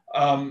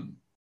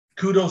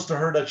 Kudos to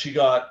her that she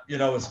got,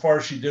 as far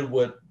as she did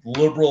with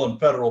liberal and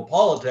federal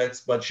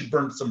politics, but she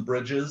burned some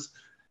bridges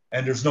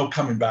and there's no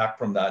coming back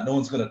from that. No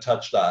one's going to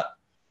touch that.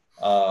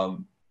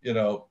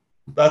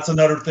 That's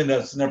another thing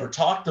that's never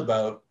talked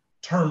about,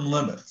 term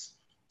limits.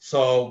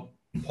 So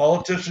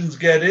politicians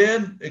get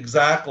in,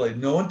 exactly.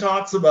 No one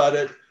talks about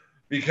it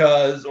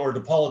or the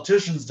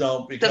politicians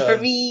don't because. Except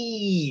for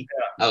me.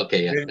 Yeah.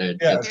 Okay,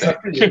 yeah,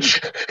 except for you.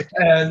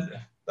 And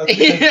that's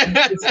because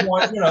they just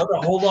want,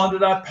 to hold on to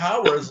that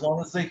power as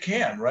long as they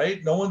can,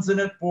 right? No one's in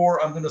it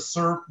for, I'm going to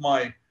serve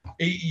my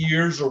 8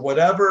 years or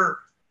whatever,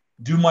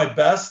 do my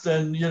best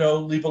and,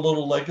 leave a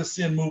little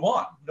legacy and move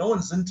on. No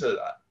one's into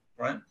that,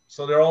 right?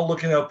 So they're all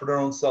looking out for their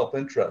own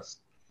self-interest.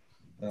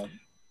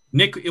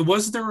 Nick,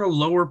 was there a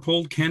lower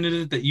polled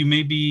candidate that you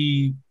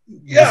maybe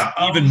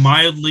even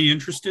mildly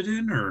interested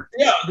in? Or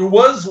yeah, there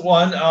was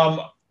one.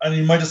 And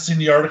you might have seen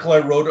the article I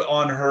wrote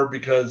on her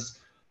because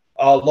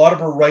a lot of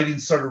her writing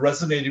started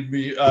resonating with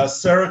me.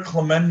 Sarah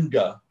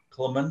Clemenhag.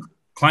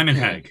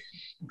 Clemenhag.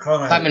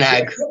 I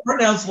can't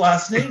pronounce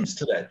last names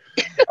today.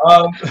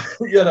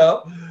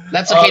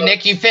 That's okay,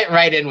 Nick. You fit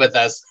right in with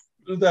us.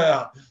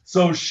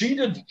 So she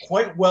did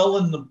quite well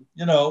in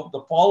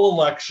the fall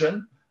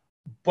election,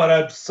 but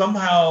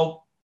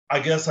I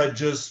guess I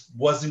just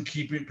wasn't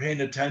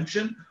paying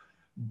attention.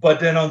 But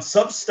then on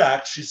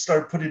Substack, she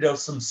started putting out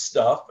some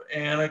stuff,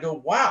 and I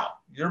go, wow,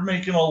 you're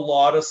making a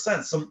lot of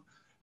sense.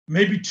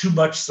 Maybe too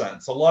much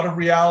sense, a lot of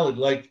reality,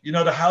 like,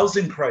 the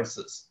housing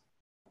crisis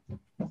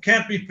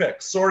can't be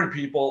fixed. Sorry,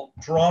 people.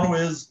 Toronto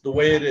is the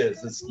way it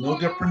is. It's no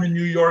different in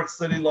New York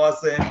City,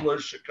 Los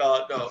Angeles,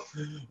 Chicago,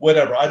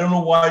 whatever. I don't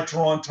know why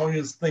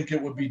Torontonians think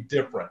it would be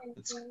different.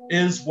 It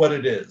is what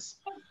it is.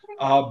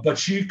 But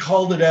she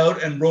called it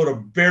out and wrote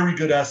a very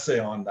good essay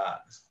on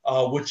that,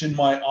 which in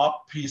my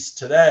op piece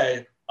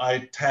today,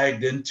 I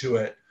tagged into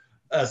it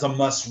as a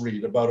must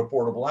read about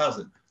affordable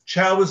housing.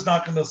 Chow is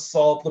not going to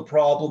solve the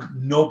problem.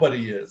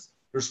 Nobody is.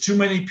 There's too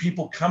many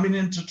people coming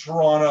into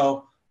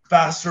Toronto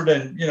faster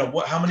than,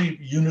 how many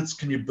units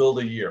can you build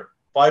a year?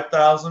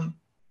 5,000?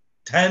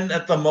 10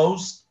 at the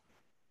most?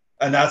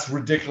 And that's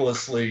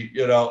ridiculously,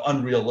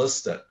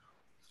 unrealistic.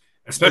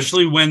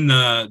 Especially when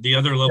the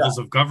other levels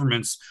of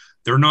governments,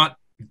 they're not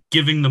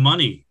giving the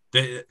money.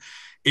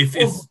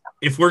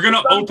 If we're going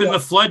to open the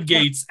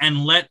floodgates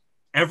and let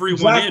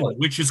everyone in,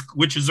 which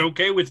is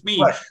okay with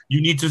me, right. you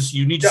need to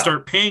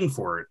start paying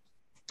for it.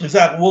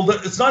 Exactly. Well,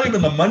 it's not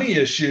even the money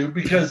issue,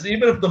 because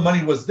even if the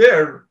money was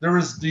there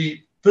is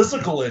the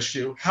physical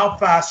issue. How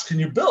fast can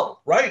you build,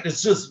 right?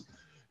 It's just,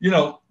 we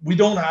have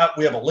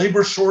a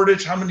labor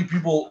shortage. How many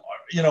people,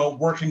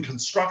 work in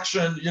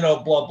construction,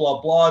 blah,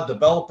 blah, blah,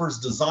 developers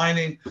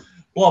designing,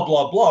 blah,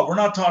 blah, blah. We're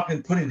not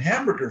talking putting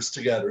hamburgers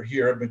together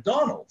here at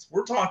McDonald's.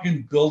 We're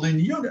talking building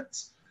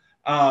units.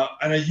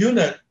 And a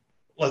unit,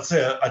 let's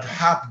say a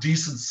half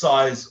decent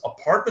size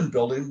apartment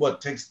building,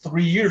 takes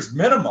 3 years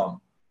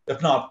minimum,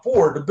 if not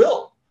 4, to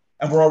build.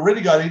 And we're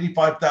already got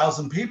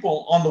 85,000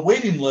 people on the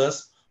waiting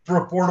list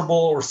for affordable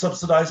or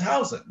subsidized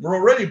housing. We're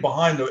already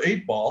behind the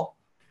 8 ball.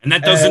 And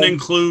that doesn't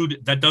include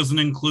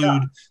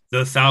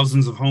the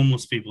thousands of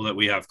homeless people that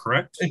we have,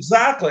 correct?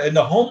 Exactly. And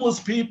the homeless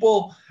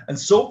people and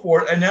so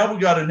forth. And now we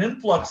got an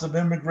influx of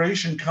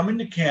immigration coming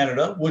to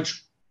Canada,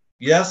 which,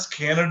 yes,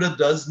 Canada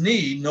does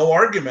need, no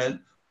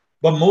argument,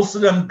 but most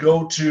of them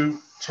go to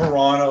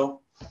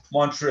Toronto,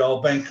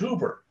 Montreal,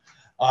 Vancouver,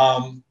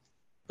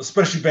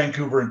 especially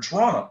Vancouver and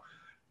Toronto.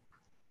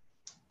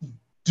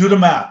 Do the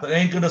math. It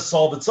ain't going to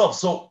solve itself.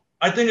 So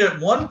I think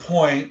at one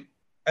point,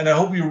 and I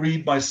hope you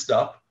read my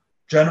stuff,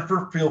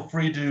 Jennifer, feel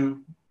free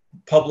to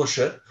publish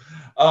it.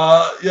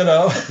 At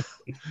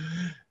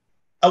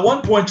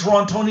one point,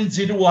 Torontonians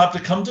either will have to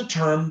come to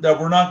term that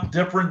we're not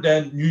different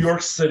than New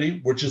York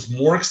City, which is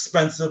more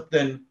expensive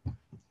than,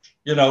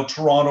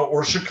 Toronto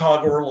or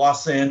Chicago or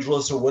Los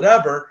Angeles or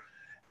whatever.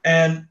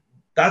 And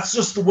that's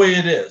just the way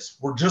it is.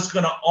 We're just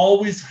going to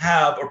always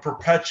have a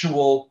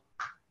perpetual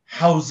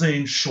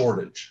housing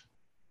shortage.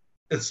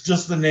 It's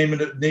just the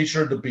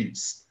nature of the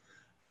beast,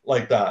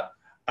 like that.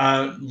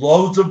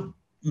 Loads of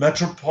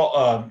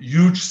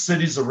huge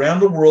cities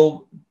around the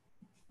world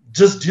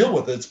just deal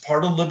with it. It's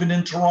part of living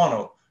in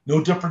Toronto.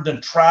 No different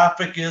than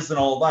traffic is and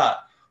all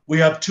that. We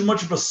have too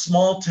much of a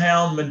small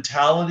town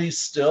mentality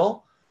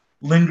still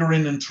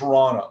lingering in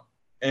Toronto.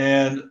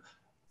 And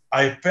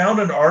I found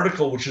an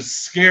article, which is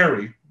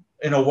scary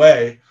in a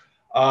way,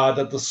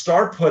 that the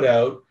Star put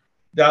out,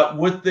 that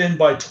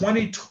by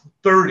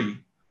 2030,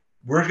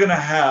 we're going to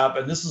have,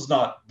 and this is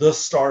not the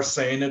Star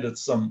saying it,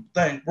 it's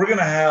something, we're going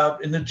to have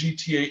in the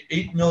GTA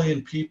 8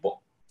 million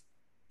people.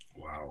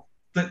 Wow.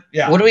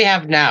 Yeah. What do we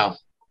have now?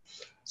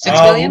 6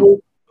 million?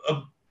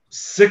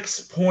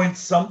 6 point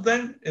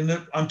something.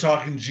 I'm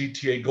talking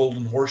GTA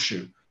Golden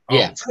Horseshoe.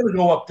 Yeah. It's going to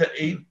go up to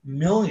 8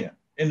 million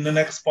in the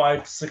next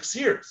 5-6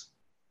 years.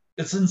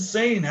 It's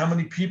insane how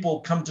many people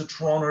come to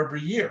Toronto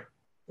every year,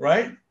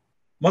 right?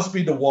 Must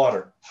be the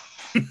water.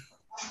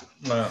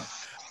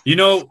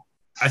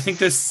 I think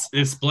this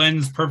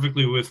blends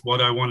perfectly with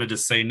what I wanted to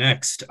say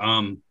next.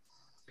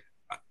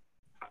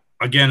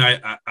 Again,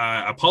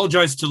 I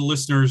apologize to the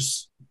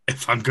listeners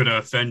if I'm going to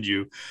offend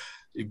you,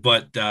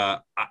 but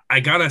I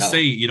gotta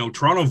say,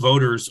 Toronto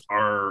voters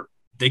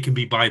they can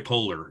be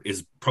bipolar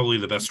is probably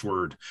the best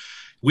word.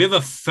 We have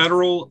a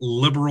federal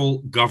liberal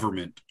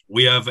government.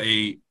 We have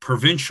a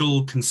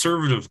provincial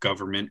conservative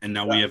government, and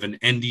now we have an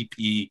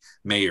NDP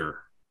mayor.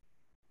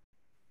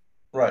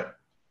 Right.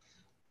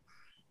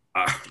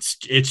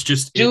 It's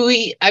just. Do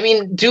we? I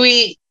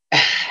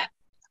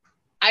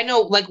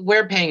know, like,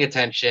 we're paying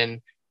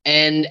attention,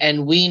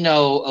 and we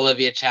know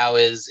Olivia Chow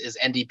is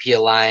NDP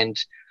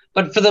aligned,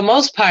 but for the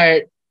most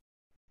part,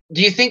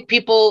 do you think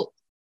people?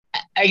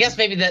 I guess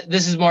maybe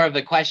this is more of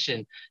the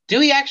question. Do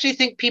we actually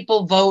think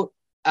people vote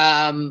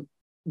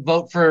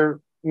for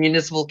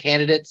municipal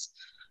candidates,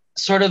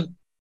 sort of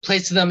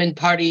placing them in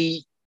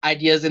party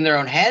ideas in their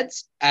own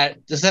heads?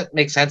 Does that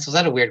make sense? Was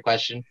that a weird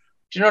question?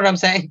 Do you know what I'm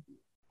saying?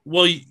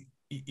 Well,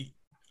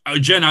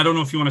 Jen, I don't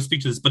know if you want to speak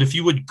to this, but if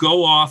you would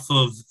go off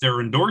of their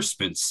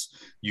endorsements,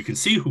 you can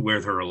see where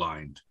they're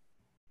aligned.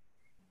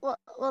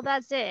 Well,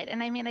 that's it.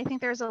 And I mean, I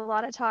think there's a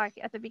lot of talk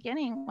at the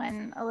beginning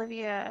when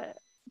Olivia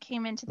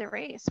came into the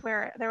race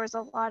where there was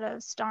a lot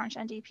of staunch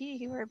NDP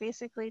who were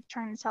basically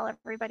trying to tell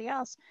everybody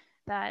else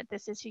that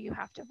this is who you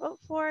have to vote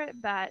for,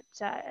 that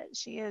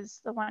she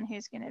is the one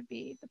who's going to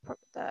be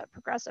the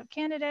progressive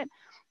candidate.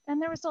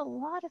 And there was a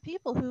lot of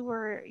people who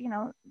were,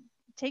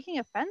 taking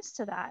offense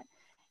to that.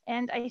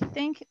 And I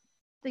think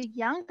the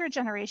younger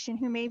generation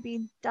who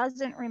maybe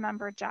doesn't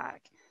remember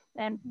Jack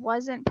and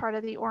wasn't part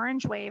of the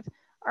Orange Wave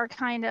are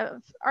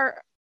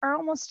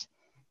almost,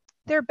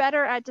 they're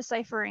better at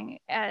deciphering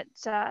and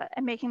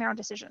making their own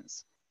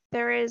decisions.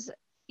 There is,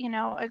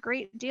 a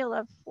great deal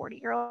of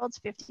 40-year-olds,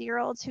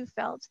 50-year-olds who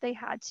felt they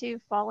had to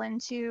fall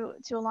into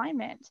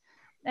alignment.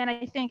 And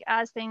I think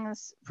as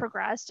things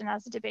progressed and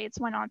as the debates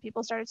went on,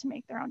 people started to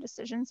make their own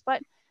decisions.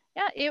 But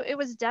yeah, it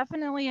was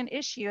definitely an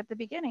issue at the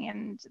beginning.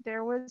 And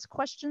there was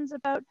questions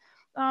about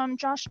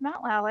Josh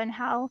Matlow and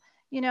how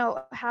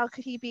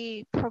could he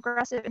be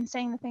progressive in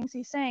saying the things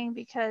he's saying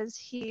because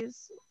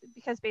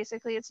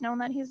basically it's known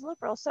that he's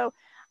liberal. So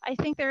I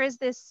think there is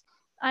this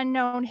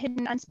unknown,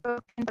 hidden,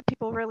 unspoken, but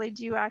people really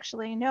do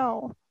actually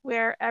know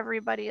where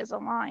everybody is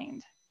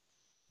aligned.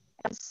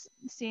 It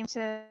seems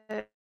to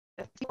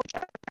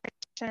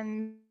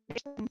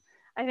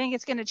I think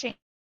it's going to change.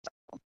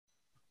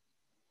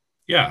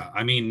 Yeah,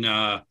 I mean,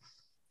 I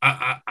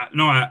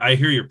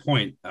hear your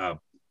point, and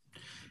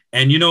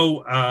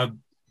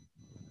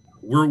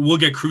we'll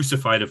get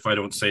crucified if I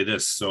don't say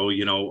this. So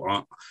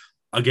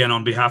again,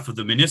 on behalf of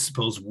the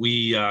municipals,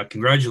 we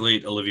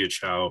congratulate Olivia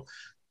Chow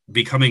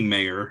becoming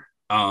mayor.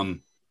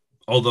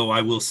 Although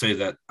I will say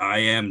that I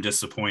am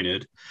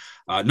disappointed.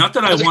 Not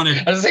that I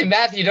wanted. I was saying,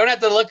 Matthew, you don't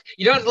have to look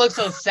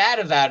so sad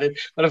about it.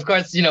 But of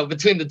course,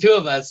 between the two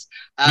of us,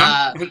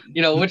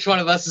 which one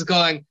of us is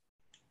going?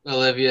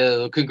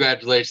 Olivia,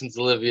 congratulations,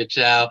 Olivia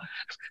Chow.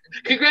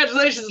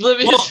 Congratulations,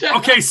 Olivia Chow.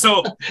 Okay,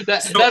 so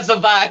that's the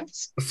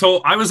vibes. So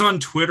I was on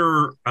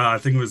Twitter, I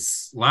think it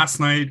was last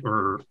night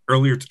or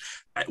earlier,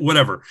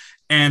 whatever.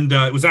 And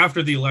it was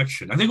after the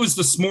election. I think it was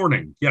this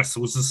morning. Yes, it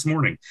was this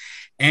morning.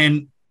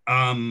 And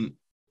Anthony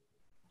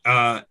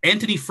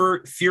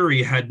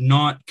Fury had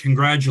not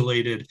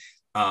congratulated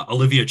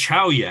Olivia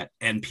Chow yet,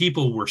 and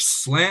people were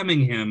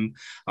slamming him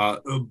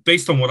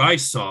based on what I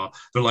saw.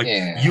 They're like,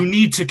 You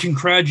need to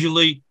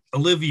congratulate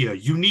Olivia.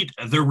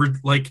 There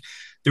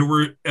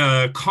were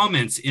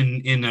comments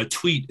in a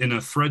tweet, in a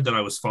thread that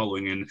I was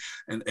following,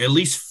 and at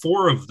least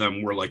 4 of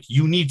them were like,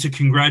 you need to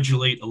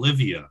congratulate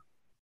Olivia.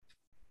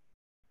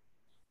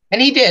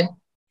 And he did.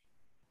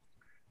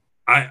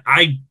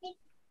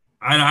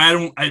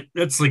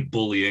 That's like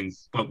bullying,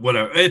 but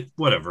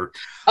whatever.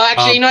 Oh,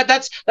 actually, you know what?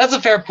 That's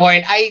a fair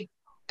point.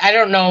 I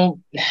don't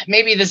know.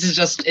 Maybe this is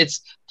just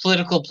it's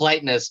political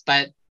politeness,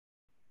 but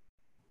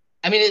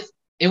I mean,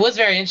 it was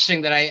very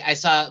interesting that I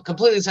saw a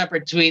completely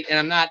separate tweet, and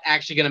I'm not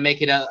actually going to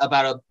make it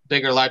about a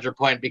bigger, larger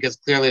point because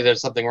clearly there's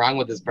something wrong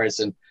with this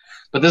person.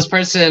 But this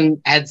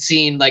person had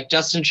seen like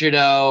Justin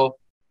Trudeau,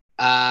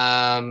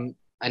 Anita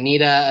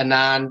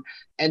Anand,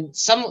 and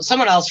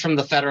someone else from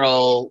the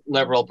federal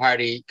Liberal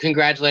Party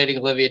congratulating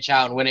Olivia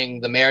Chow on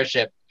winning the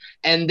mayorship.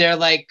 And their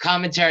like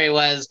commentary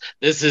was,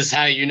 "This is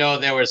how you know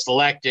they were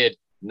selected,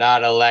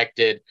 not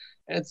elected."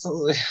 That's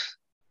oh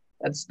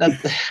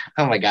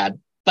my God.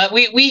 But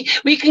we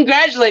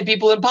congratulate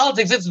people in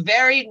politics. It's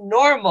very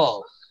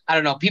normal. I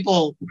don't know.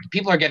 People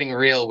are getting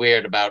real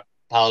weird about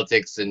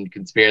politics and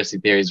conspiracy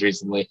theories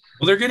recently.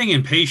 Well, they're getting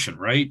impatient,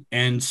 right?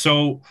 And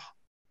so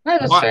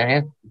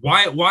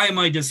why am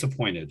I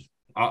disappointed?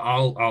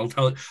 I'll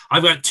tell it.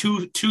 I've got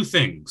two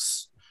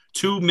things,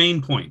 2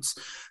 main points.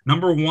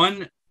 Number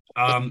one,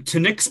 to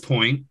Nick's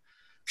point,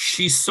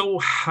 she's so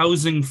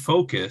housing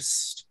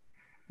focused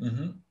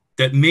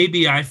that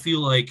maybe I feel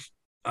like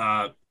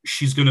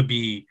she's going to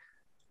be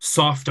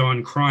soft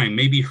on crime.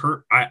 Maybe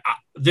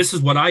this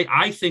is what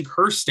I think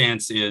her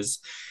stance is.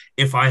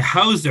 If I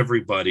house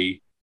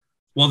everybody,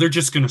 well, they're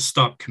just going to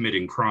stop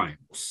committing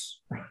crimes.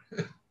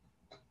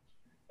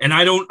 And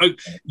I don't,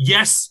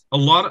 yes,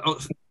 not a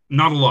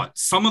lot.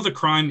 Some of the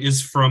crime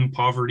is from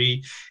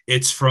poverty.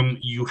 It's from,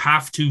 you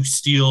have to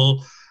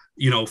steal,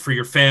 for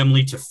your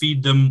family to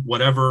feed them,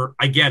 whatever.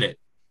 I get it.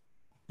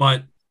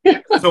 But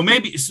so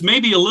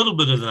maybe a little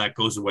bit of that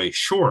goes away.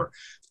 Sure.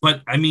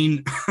 But I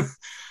mean,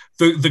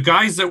 the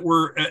guys that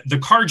were the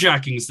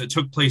carjackings that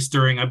took place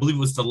during, I believe it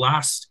was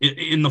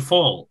in the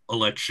fall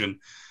election,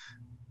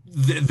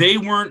 they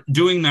weren't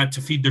doing that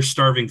to feed their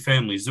starving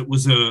families. It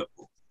was a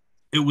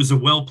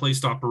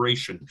well-placed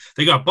operation.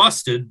 They got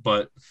busted,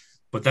 but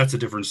that's a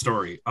different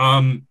story.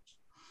 And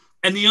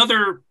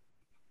the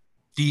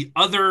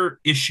other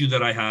issue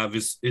that I have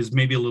is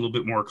maybe a little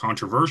bit more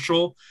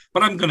controversial,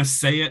 but I'm going to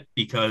say it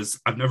because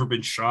I've never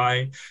been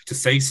shy to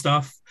say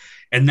stuff.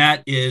 And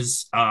that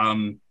is,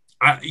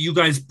 you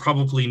guys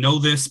probably know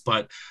this,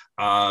 but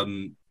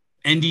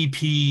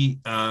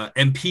NDP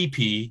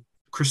MPP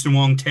Kristen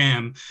Wong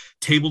Tam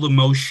tabled a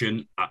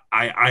motion.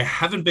 I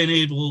haven't been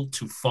able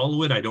to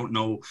follow it. I don't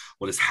know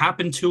what has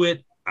happened to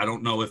it. I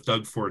don't know if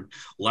Doug Ford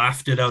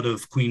laughed it out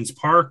of Queen's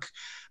Park.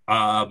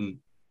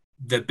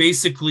 That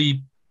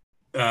basically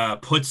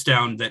puts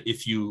down that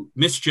if you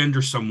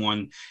misgender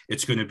someone,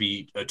 it's going to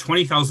be a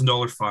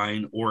 $20,000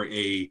 fine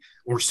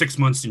or 6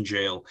 months in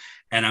jail.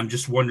 And I'm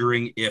just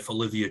wondering if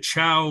Olivia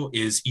Chow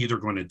is either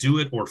going to do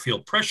it or feel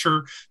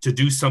pressure to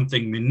do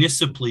something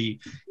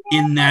municipally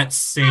in that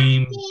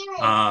same,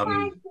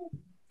 I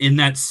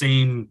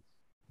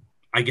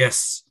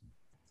guess,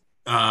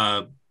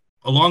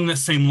 along the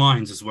same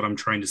lines is what I'm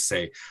trying to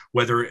say.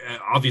 Whether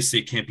obviously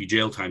it can't be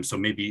jail time, so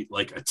maybe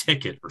like a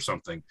ticket or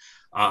something.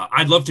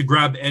 I'd love to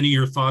grab any of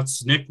your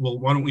thoughts, Nick. Well,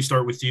 why don't we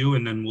start with you,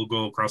 and then we'll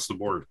go across the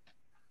board.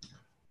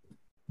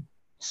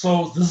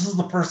 So this is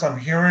the first I'm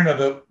hearing of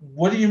it.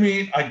 What do you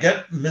mean? I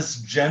get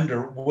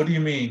misgender. What do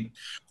you mean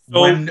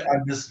when I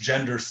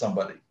misgender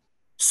somebody?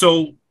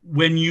 So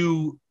when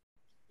you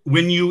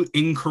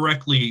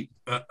incorrectly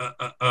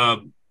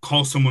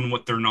call someone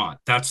what they're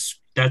not, that's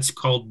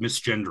called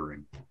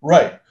misgendering.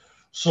 Right.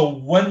 So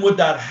when would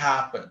that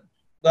happen?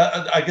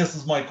 That, I guess,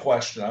 is my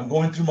question. I'm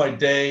going through my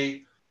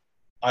day.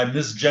 I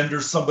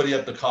misgender somebody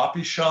at the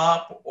coffee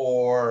shop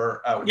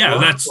or at work.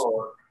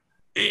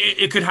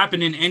 It could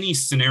happen in any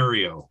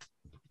scenario.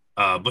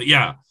 But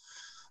yeah,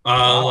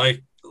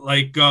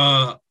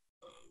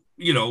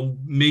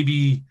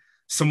 maybe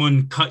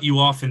someone cut you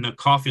off in the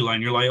coffee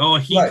line. You're like, oh,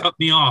 he cut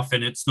me off,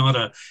 and it's not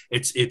a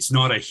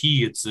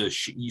he, it's a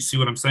she. You see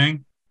what I'm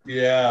saying?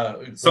 Yeah,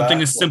 exactly.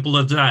 Something as simple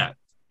as that.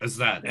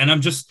 And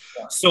I'm just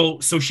so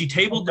she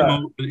tabled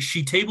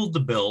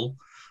the bill.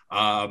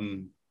 I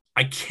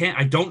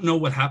don't know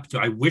what happened to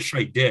it. I wish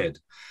I did.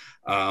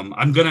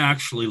 I'm gonna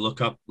actually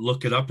look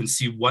it up and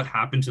see what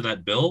happened to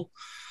that bill.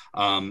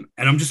 And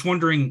I'm just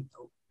wondering,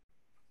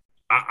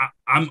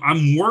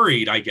 I'm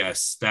worried, I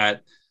guess,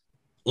 that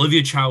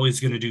Olivia Chow is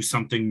going to do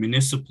something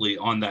municipally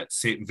on that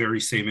very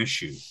same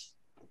issue.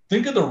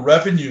 Think of the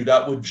revenue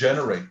that would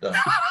generate them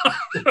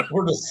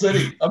for the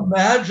city.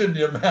 Imagine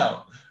the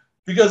amount,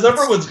 because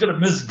everyone's going to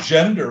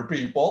misgender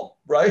people,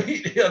 right?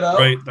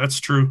 Right. That's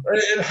true.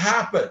 It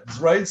happens,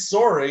 right?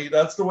 Sorry,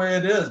 that's the way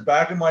it is.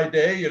 Back in my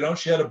day,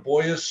 she had a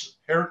boyish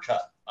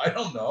haircut. I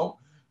don't know.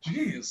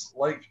 Jeez,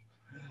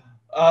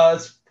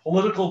 it's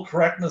political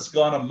correctness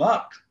gone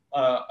amok.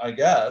 I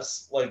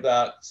guess, like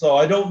that. So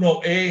I don't know,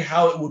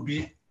 how it would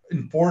be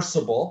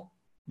enforceable,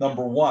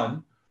 number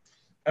one.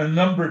 And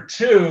number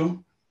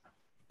two,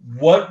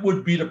 what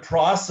would be the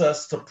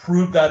process to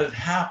prove that it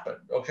happened?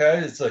 Okay,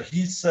 it's a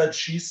he said,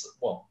 she said.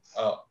 Well,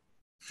 I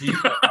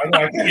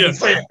can't even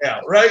say it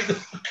now, right?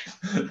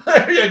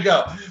 There you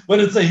go. But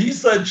it's a he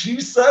said, she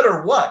said,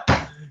 or what?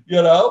 You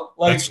have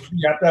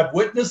to have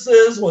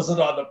witnesses. Was it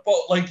on the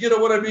phone? You know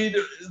what I mean?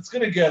 It's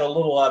going to get a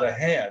little out of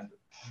hand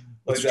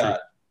like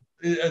that.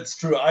 It's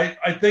true.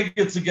 I think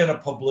it's, again, a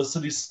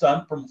publicity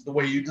stunt from the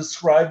way you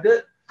described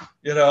it,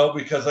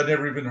 because I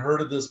never even heard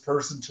of this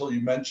person until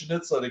you mentioned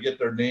it. So to get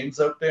their names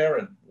out there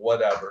and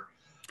whatever.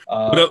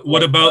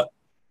 What about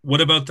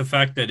the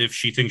fact that if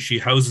she thinks she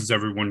houses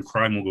everyone,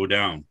 crime will go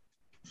down?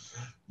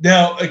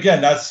 Now,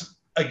 again,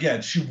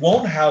 she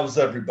won't house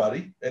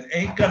everybody. It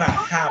ain't going to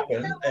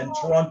happen. And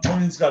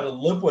Torontonians got to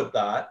live with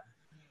that.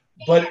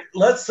 But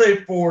let's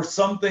say for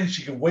some things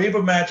she can wave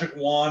a magic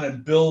wand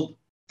and build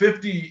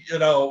 50, I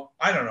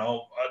don't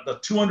know, the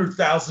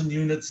 200,000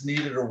 units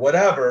needed or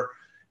whatever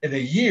in a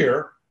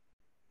year.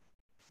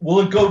 Will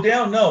it go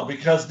down? No,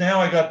 because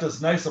now I got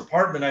this nice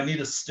apartment. I need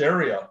a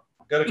stereo.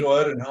 Got to go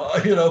out and,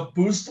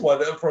 boost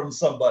one from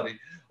somebody.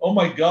 Oh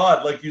my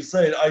God. Like you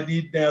said, I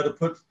need now to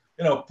put,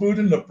 food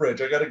in the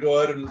fridge. I got to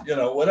go out and,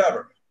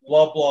 whatever,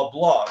 blah, blah,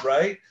 blah.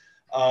 Right.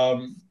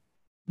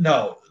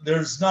 No,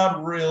 there's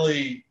not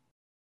really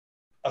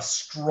a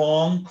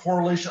strong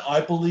correlation, I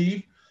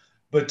believe,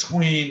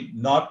 between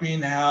not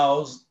being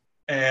housed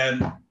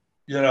and,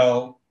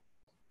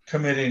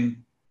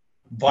 committing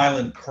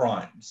violent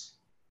crimes.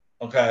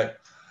 Okay.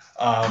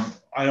 I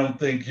don't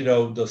think,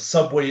 the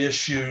subway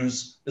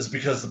issues is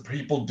because the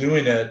people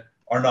doing it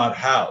are not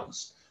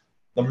housed.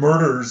 the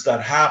murders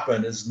that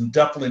happen is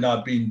definitely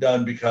not being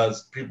done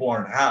because people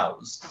aren't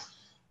housed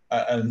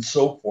and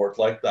so forth,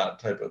 like that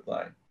type of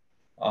thing.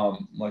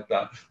 Like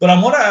that. But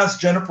I want to ask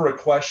Jennifer a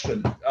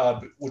question,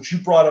 which you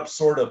brought up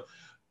sort of,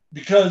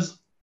 because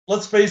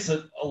let's face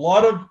it, a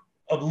lot of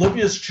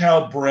Olivia's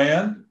Chow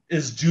brand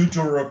is due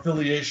to her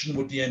affiliation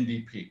with the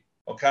NDP,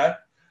 okay?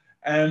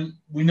 And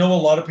we know a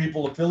lot of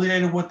people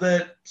affiliated with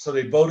it, so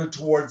they voted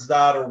towards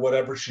that or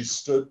whatever she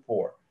stood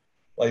for,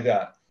 like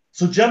that.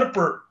 So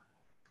Jennifer,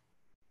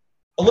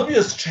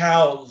 Olivia's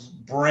Chow's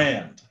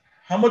brand,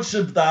 how much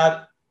of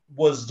that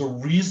was the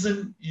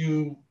reason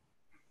you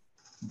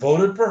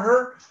voted for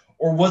her?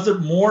 Or was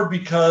it more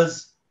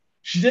because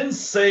she didn't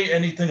say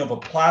anything of a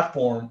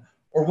platform?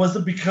 Or was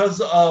it because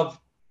of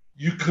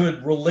you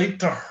could relate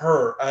to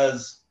her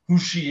as who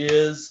she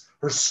is,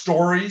 her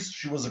stories?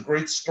 She was a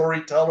great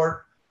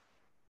storyteller.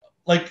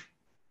 Like,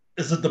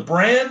 is it the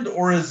brand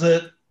or is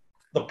it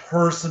the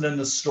person and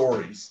the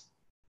stories?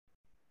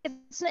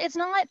 It's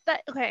not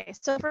that. Okay,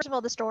 so first of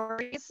all, the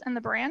stories and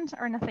the brand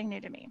are nothing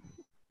new to me.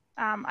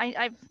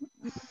 I've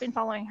been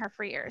following her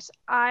for years.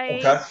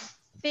 I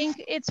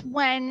think it's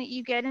when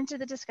you get into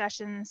the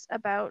discussions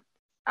about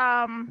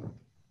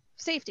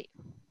safety.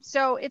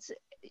 So it's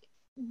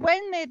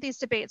when these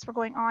debates were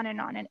going on,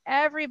 and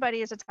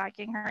everybody is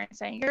attacking her and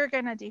saying, you're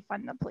going to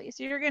defund the police,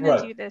 you're going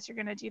to do this, you're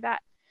going to do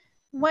that.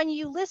 When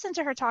you listen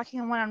to her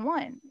talking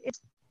one-on-one, it's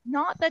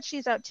not that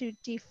she's out to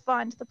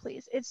defund the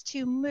police. It's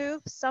to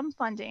move some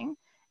funding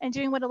and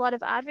doing what a lot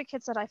of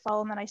advocates that I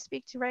follow and that I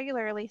speak to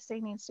regularly say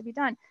needs to be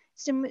done.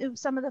 It's to move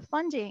some of the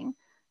funding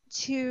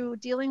to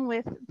dealing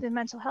with the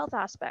mental health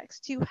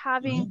aspects, to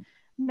having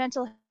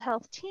mental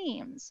health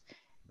teams.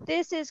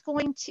 This is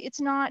going to,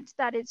 it's not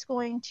that it's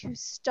going to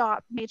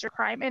stop major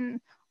crime. And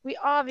we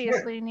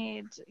obviously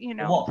need,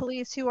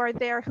 police who are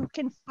there, who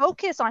can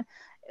focus on.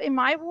 In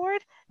my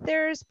ward,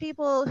 there's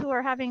people who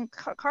are having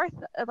car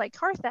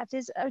theft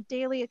is a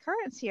daily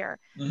occurrence here,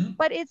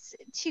 but it's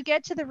to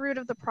get to the root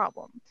of the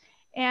problem.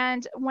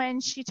 And when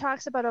she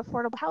talks about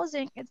affordable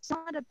housing, it's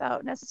not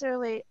about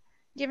necessarily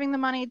giving the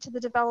money to the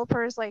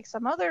developers like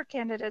some other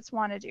candidates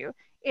want to do.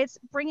 It's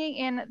bringing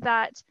in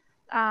that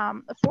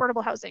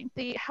affordable housing,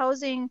 the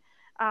housing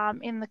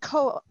in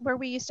the where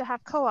we used to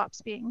have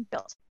co-ops being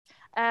built.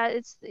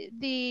 It's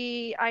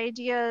the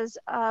ideas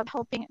of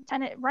helping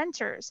tenant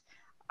renters.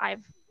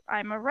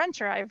 I'm a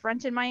renter. I've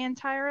rented my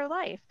entire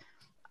life.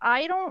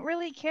 I don't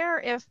really care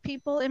if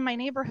people in my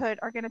neighborhood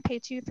are going to pay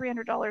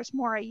 $200-$300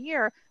 more a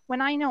year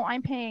when I know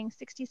I'm paying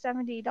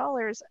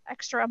 $60-$70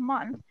 extra a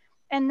month,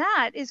 and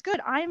that is good.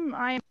 I've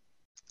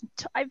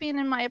been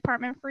in my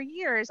apartment for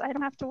years. I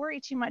don't have to worry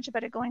too much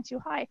about it going too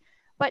high.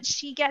 But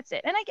she gets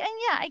it, and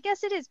I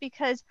guess it is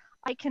because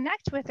I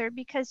connect with her,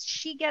 because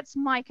she gets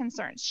my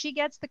concerns. She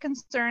gets the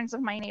concerns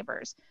of my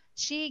neighbors.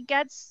 She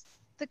gets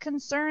the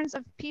concerns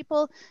of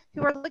people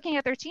who are looking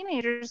at their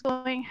teenagers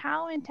going,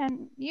 how in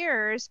 10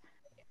 years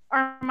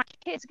are my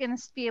kids going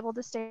to be able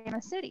to stay in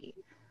the city?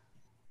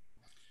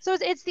 So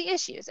it's the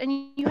issues, and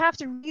you have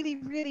to really,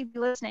 really be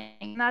listening.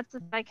 And that's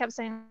what I kept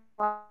saying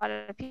to a lot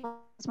of people,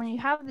 is when you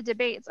have the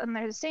debates, and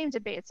they're the same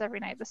debates every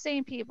night, the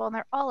same people, and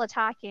they're all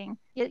attacking,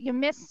 you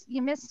miss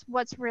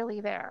what's really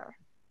there.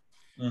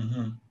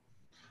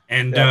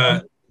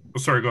 And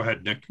sorry, go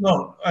ahead, Nick.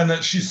 No, and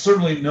that she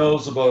certainly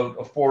knows about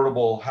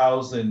affordable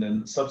housing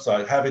and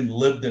subside, having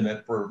lived in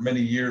it for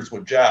many years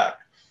with Jack.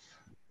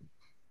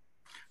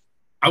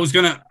 I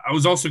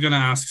was also gonna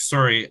ask,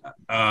 sorry,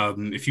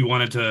 if you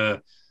wanted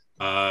to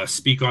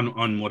speak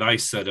on what I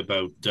said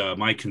about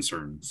my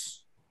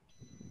concerns.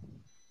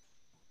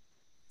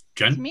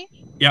 Jen? To me?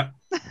 Yeah.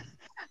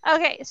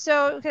 Okay,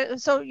 so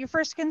your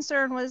first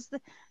concern was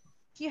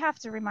you have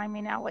to remind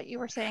me now what you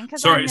were saying,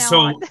 because sorry,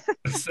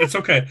 it's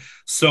okay.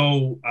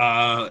 So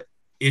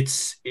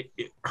it's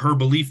her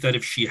belief that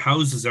if she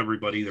houses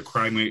everybody, the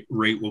crime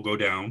rate will go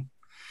down,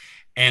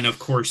 and of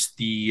course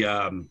the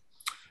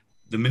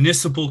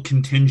municipal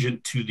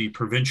contingent to the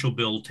provincial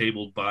bill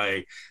tabled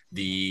by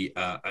the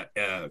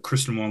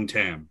Kristen Wong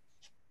Tam.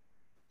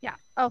 Yeah.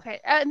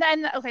 Okay. And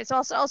then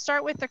so I'll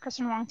start with the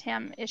Kristen Wong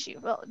Tam issue.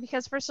 Well,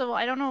 because first of all,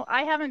 I don't know,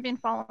 I haven't been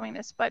following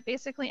this, but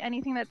basically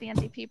anything that the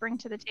NDP bring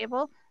to the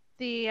table,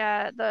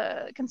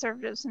 the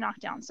Conservatives knock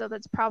down. So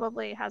that's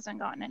probably hasn't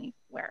gotten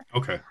anywhere.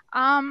 Okay.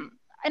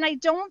 And I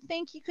don't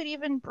think you could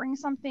even bring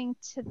something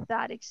to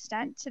that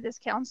extent to this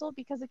council,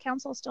 because the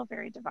council is still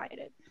very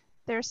divided.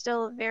 They're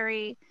still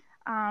very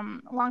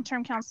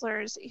long-term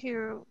councillors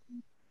who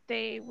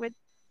they would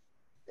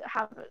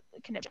have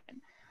a connection.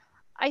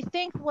 I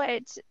think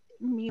what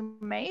you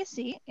may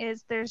see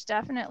is there's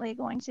definitely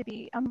going to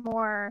be a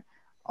more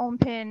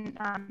open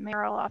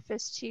mayoral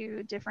office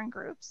to different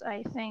groups.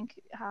 I think,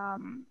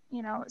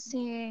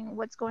 seeing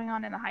what's going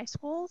on in the high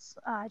schools,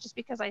 just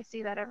because I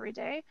see that every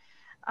day,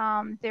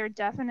 there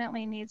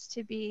definitely needs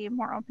to be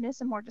more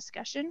openness and more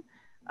discussion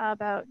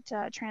about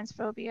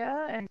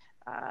transphobia and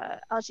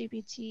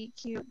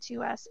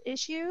LGBTQ2S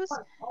issues.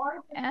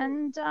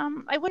 And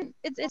I wouldn't,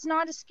 it's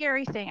not a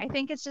scary thing. I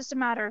think it's just a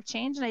matter of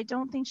change. And I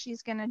don't think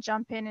she's going to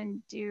jump in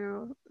and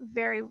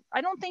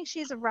I don't think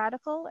she's a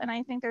radical. And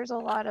I think there's a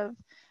lot of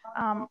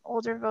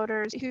older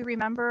voters who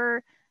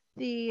remember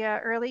the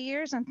early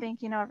years and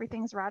think,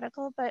 everything's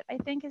radical. But I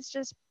think it's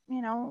just,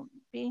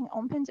 being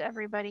open to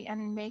everybody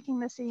and making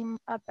the scene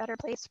a better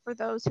place for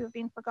those who have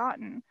been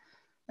forgotten.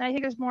 And I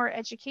think there's more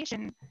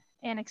education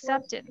and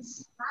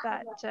acceptance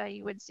that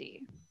you would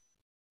see.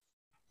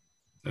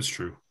 That's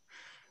true.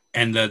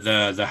 And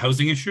the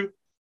housing issue?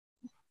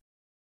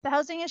 The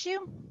housing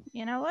issue,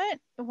 you know what?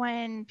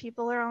 When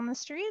people are on the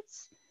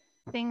streets,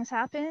 things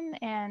happen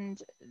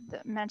and the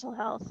mental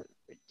health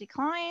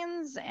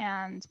declines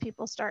and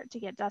people start to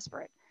get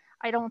desperate.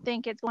 I don't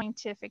think it's going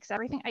to fix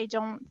everything. I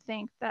don't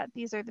think that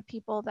these are the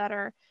people that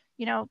are,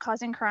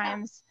 causing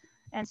crimes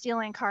and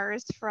stealing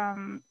cars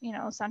from,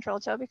 Central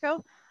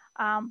Etobicoke.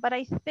 But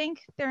I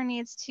think there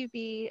needs to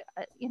be,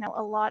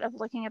 a lot of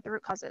looking at the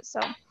root causes. So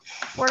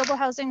affordable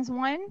housing is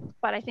one,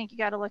 but I think you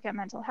got to look at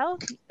mental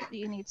health.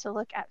 You need to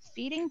look at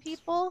feeding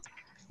people.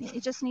 You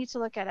just need to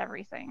look at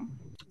everything.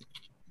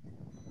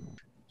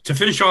 To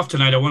finish off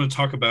tonight, I want to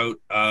talk about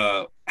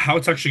how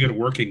it's actually going to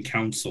work in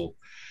council.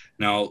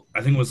 Now,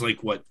 I think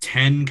it was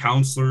 10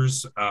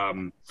 councillors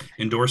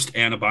endorsed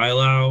Anna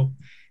Bialau,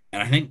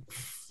 and I think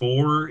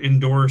 4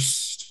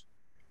 endorsed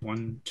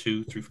Olivia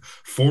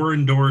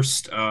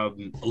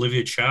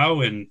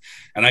Chow, and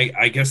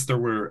I guess there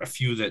were a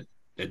few that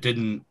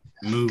didn't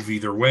move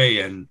either way.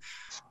 And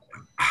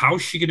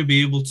how's she going to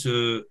be able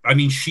to? I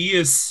mean, she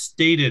has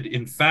stated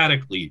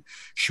emphatically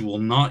she will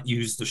not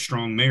use the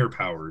strong mayor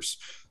powers.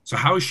 So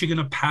how is she going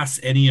to pass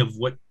any of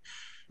what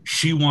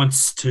she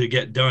wants to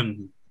get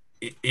done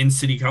in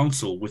city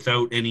council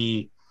without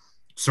any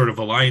sort of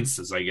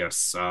alliances, I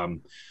guess?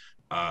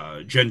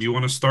 Jen, do you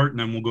want to start and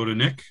then we'll go to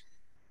Nick?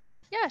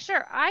 Yeah,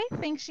 sure. I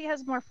think she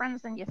has more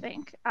friends than you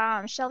think.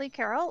 Shelley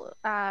Carroll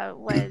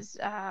was,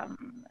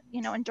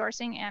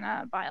 endorsing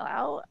Anna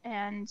Bialau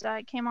and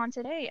came on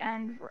today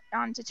and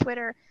onto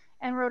Twitter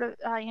and wrote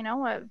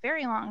a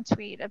very long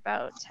tweet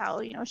about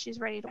how, she's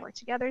ready to work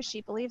together.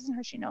 She believes in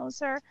her. She knows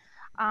her.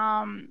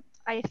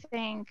 I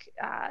think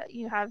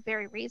you have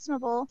very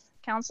reasonable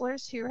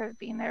counselors who have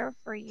been there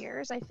for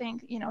years. I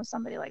think,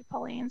 somebody like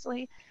Paul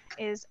Ainsley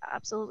is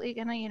absolutely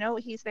going to,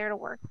 he's there to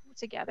work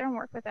together and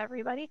work with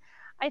everybody.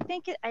 I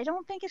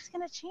don't think it's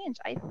going to change.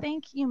 I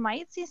think you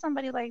might see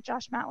somebody like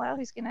Josh Matlow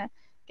who's going to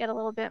get a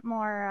little bit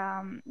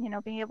more,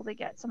 being able to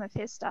get some of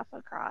his stuff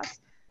across.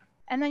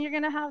 And then you're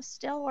going to have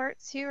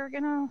stalwarts who are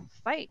going to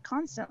fight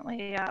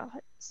constantly.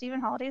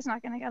 Stephen Holliday's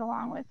not going to get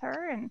along with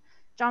her, and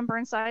John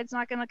Burnside's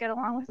not going to get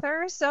along with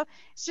her. So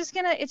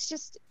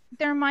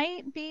there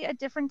might be a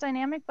different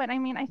dynamic, but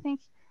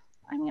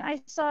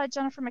I saw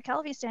Jennifer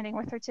McKelvey standing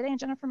with her today, and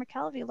Jennifer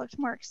McKelvey looked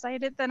more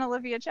excited than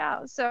Olivia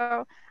Chow.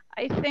 So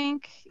I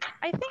think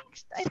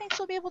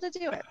she'll be able to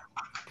do it.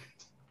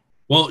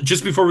 Well,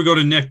 just before we go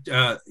to Nick,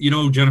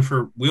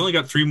 Jennifer, we only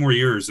got 3 more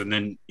years, and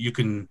then you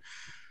can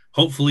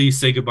hopefully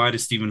say goodbye to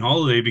Stephen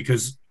Holiday,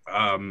 because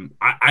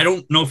I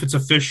don't know if it's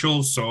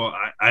official. So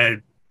I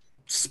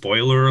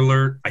spoiler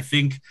alert, I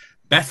think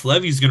Beth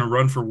Levy's going to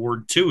run for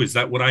Ward 2. Is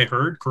that what I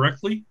heard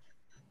correctly?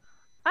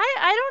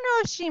 I don't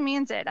know if she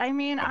means it. I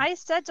mean, I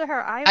said to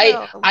her,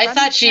 I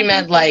thought she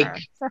meant I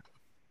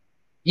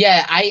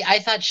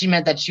thought she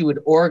meant that she would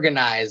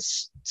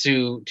organize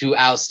to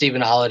oust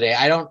Stephen Holiday.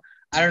 I don't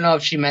know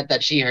if she meant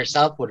that she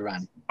herself would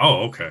run.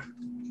 Oh, okay.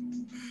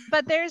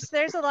 But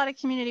there's a lot of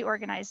community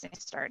organizing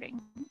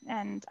starting,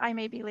 and I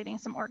may be leading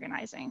some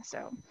organizing.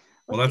 So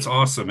well, that's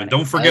awesome. And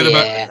don't forget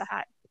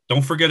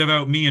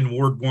about me in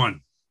Ward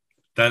 1.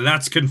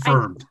 That's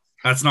confirmed.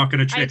 That's not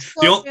going to change.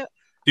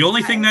 The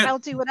only thing that I'll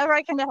do whatever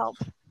I can to help.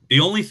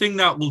 The only thing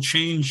that will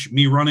change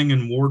me running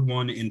in Ward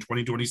 1 in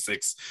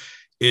 2026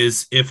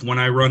 is if when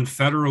I run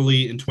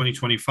federally in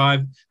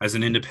 2025 as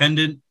an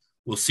independent,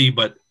 we'll see.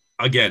 But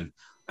again,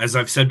 as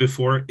I've said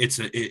before, it's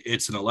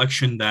an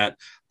election that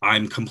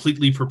I'm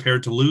completely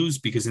prepared to lose,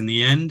 because in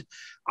the end,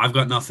 I've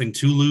got nothing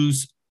to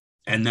lose,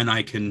 and then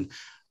I can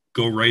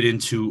go right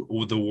into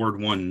the Ward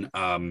 1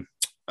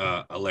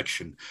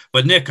 election.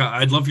 But Nick,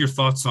 I'd love your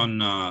thoughts on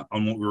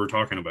what we were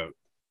talking about.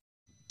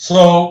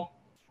 So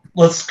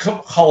let's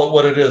call it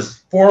what it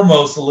is.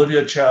 Foremost,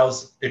 Olivia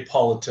Chow's a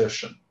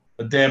politician,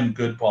 a damn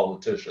good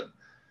politician.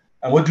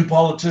 And what do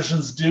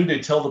politicians do? They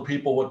tell the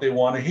people what they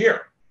want to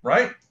hear,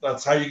 right?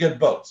 That's how you get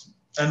votes.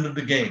 End of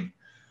the game.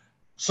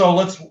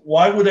 So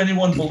why would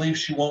anyone believe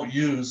she won't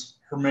use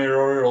her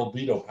mayoral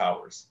veto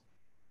powers?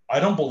 I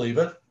don't believe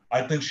it.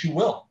 I think she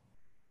will.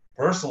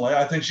 Personally,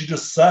 I think she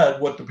just said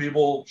what the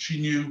people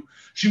she knew.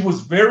 She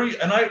was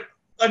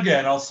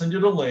I'll send you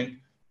the link,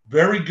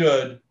 very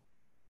good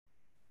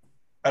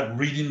at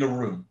reading the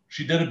room.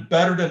 She did it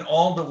better than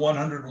all the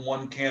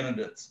 101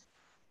 candidates.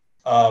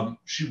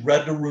 She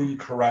read the room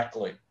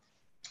correctly.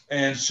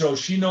 And so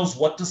she knows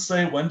what to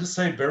say, when to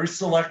say, very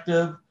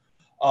selective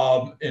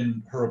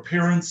in her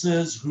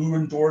appearances, who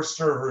endorsed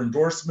her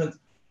endorsement.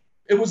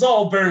 it was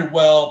all very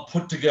well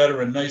put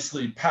together and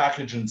nicely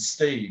packaged and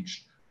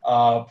staged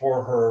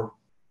for her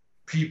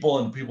people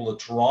and people of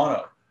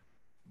Toronto.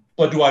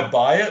 But do I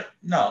buy it?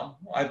 No.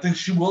 I think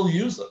she will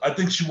use it. I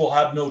think she will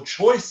have no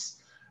choice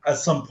at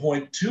some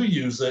point to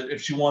use it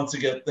if she wants to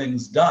get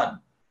things done.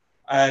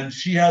 And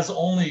she has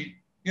only,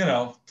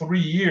 3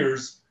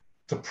 years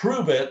to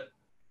prove it.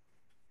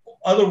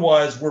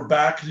 Otherwise, we're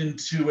back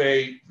into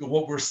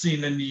what we're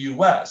seeing in the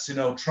US.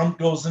 Trump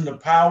goes into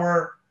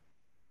power,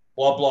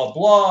 blah, blah,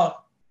 blah,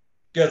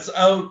 gets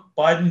out,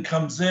 Biden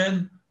comes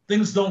in,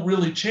 things don't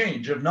really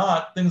change. If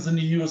not, things in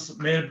the US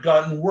may have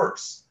gotten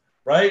worse,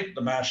 right?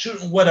 The mass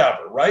shooting,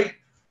 whatever, right?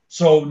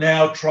 So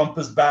now Trump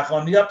is back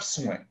on the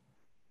upswing,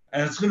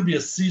 and it's going to be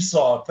a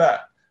seesaw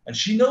effect. And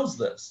she knows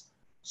this.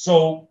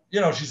 So,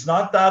 she's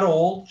not that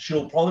old.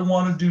 She'll probably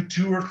want to do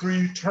 2 or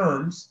 3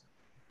 terms,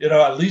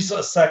 at least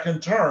a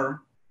second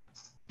term.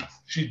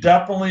 She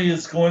definitely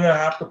is going to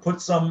have to put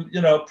some,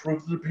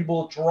 prove to the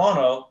people of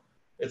Toronto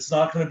it's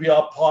not going to be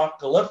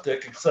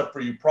apocalyptic, except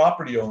for you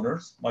property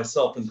owners,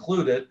 myself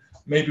included,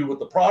 maybe with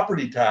the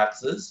property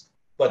taxes,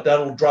 but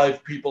that'll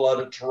drive people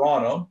out of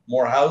Toronto,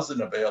 more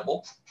housing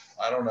available.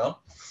 I don't know.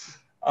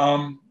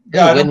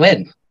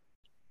 Win-win.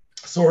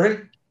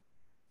 Sorry?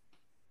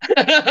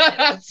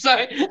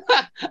 Sorry.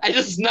 I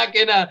just snuck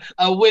in a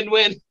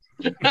win-win.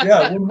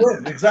 Yeah,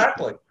 win-win.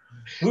 Exactly.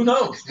 Who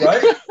knows,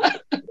 right?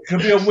 It could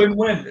be a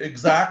win-win.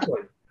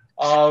 Exactly.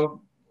 Who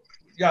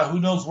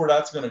knows where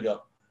that's going to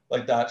go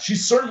like that.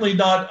 She's certainly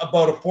not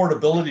about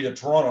affordability of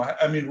Toronto.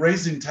 I mean,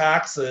 raising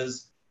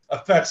taxes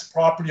affects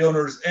property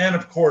owners and,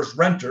 of course,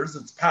 renters.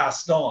 It's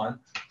passed on.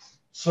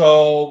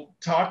 So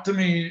talk to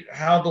me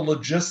how the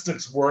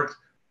logistics work.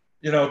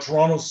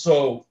 Toronto's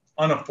so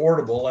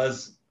unaffordable,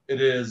 as it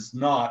is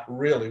not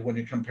really when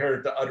you compare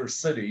it to other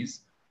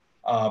cities.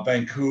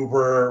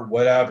 Vancouver,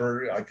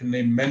 whatever. I can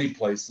name many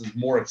places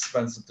more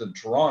expensive than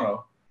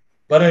Toronto.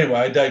 But anyway,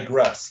 I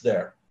digress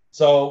there.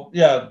 So,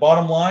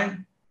 bottom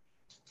line,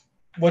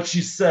 what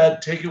she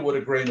said, take it with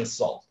a grain of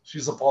salt.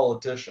 She's a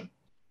politician,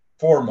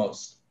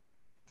 foremost,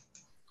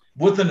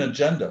 with an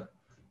agenda.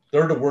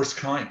 They're the worst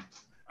kind.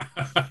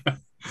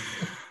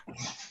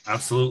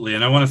 Absolutely.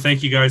 And I want to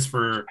thank you guys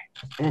for...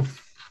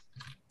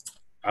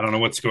 I don't know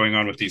what's going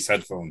on with these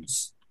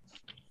headphones.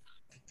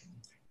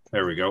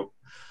 There we go.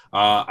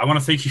 I want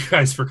to thank you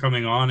guys for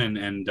coming on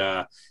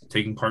and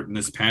taking part in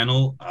this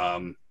panel.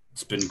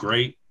 It's been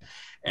great.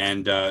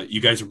 And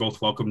you guys are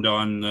both welcomed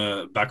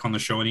on back on the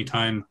show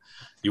anytime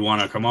you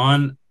want to come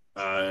on.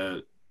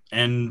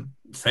 And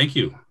thank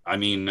you. I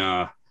mean,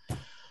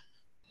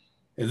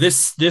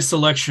 this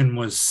election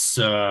was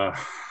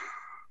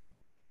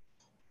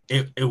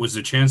it was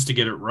a chance to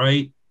get it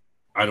right.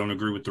 I don't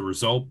agree with the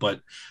result, but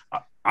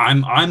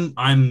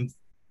I'm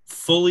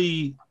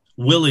fully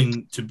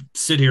willing to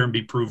sit here and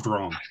be proved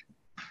wrong.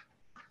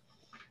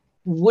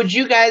 Would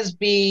you guys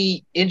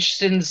be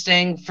interested in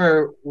staying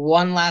for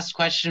one last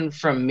question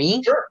from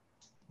me? Sure.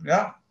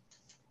 Yeah.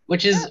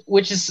 Which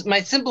is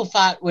my simple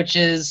thought, which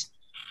is,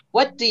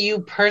 what do you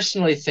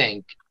personally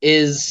think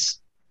needs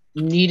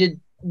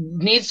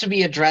to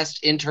be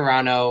addressed in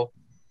Toronto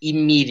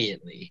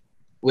immediately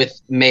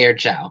with Mayor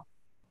Chow?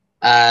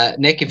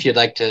 Nick, if you'd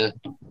like to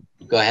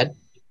go ahead.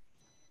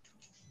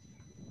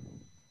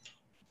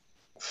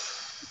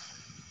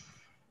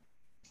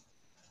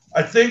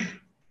 I think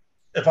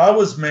if I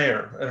was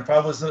mayor and if I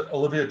was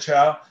Olivia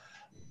Chow,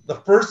 the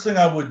first thing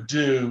I would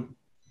do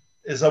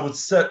is I would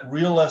set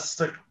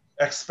realistic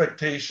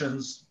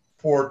expectations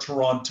for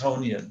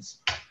Torontonians.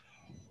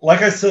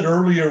 Like I said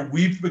earlier,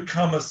 we've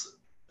become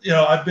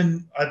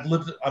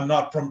I'm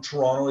not from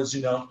Toronto, as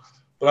you know,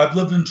 but I've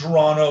lived in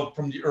Toronto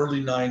from the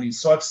early 90s.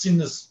 So I've seen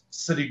this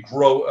city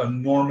grow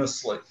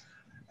enormously.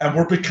 And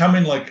we're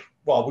becoming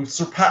we've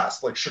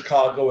surpassed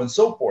Chicago and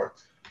so forth.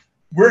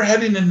 We're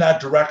heading in that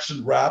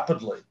direction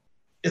rapidly.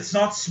 It's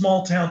not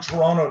small town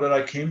Toronto that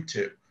I came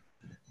to.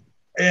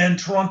 And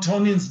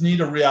Torontonians need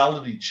a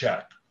reality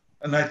check.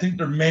 And I think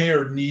their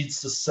mayor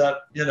needs to set,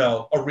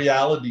 a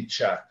reality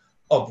check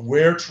of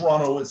where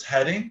Toronto is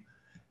heading.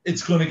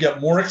 It's going to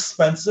get more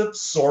expensive.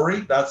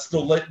 Sorry, that's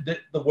the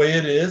way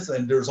it is.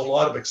 And there's a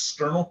lot of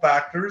external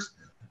factors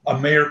a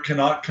mayor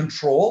cannot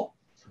control.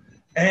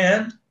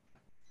 And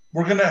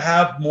we're going to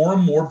have more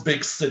and more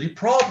big city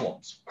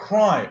problems: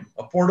 crime,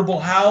 affordable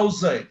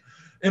housing,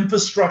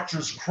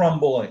 infrastructure's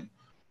crumbling,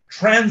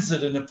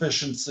 transit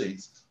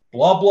inefficiencies,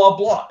 blah, blah,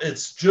 blah.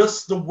 It's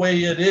just the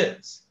way it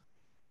is.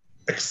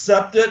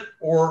 Accept it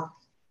or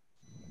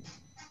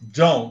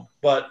don't,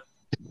 but,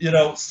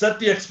 set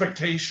the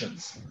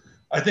expectations.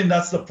 I think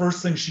that's the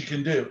first thing she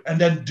can do,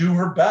 and then do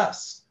her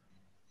best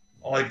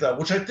like that,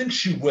 which I think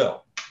she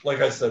will, like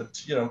I said,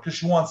 because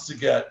she wants to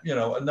get,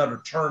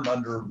 another term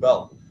under her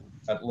belt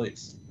at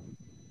least.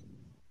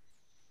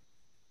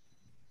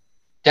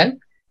 Jen?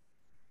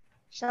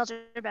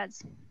 Shelter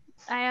beds.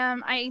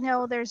 I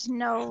know there's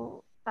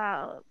no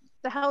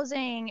the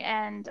housing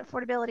and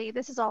affordability.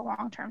 This is all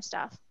long-term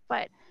stuff,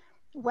 but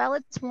while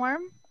it's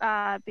warm,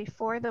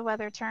 before the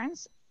weather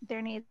turns,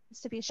 there needs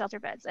to be shelter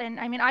beds. And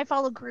I mean, I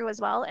follow GRU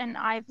as well, and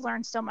I've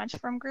learned so much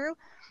from GRU.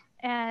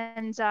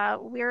 And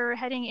we're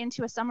heading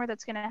into a summer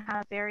that's going to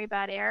have very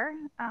bad air.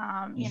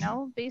 You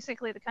know,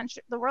 basically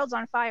the world's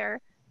on fire.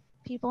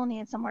 People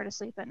need somewhere to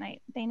sleep at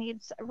night. They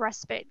need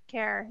respite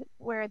care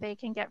where they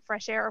can get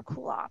fresh air or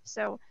cool off.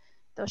 So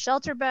those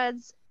shelter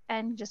beds,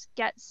 and just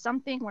get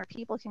something where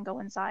people can go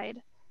inside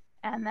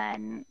and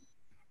then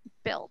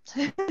build.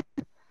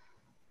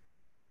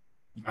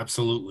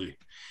 Absolutely.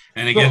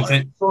 And again,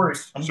 sorry,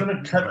 I'm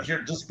going to cut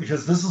here just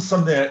because this is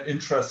something that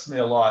interests me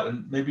a lot,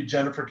 and maybe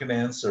Jennifer can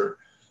answer.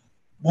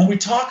 When we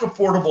talk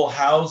affordable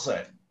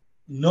housing,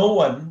 no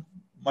one,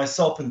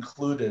 myself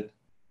included,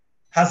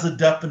 has a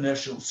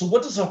definition. So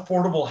what does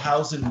affordable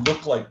housing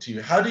look like to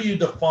you? How do you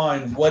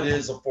define what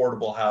is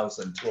affordable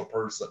housing to a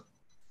person?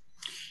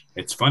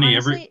 It's funny.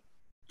 Honestly,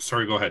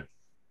 Sorry, go ahead.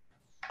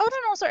 Oh,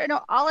 no, sorry.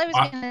 No, all I was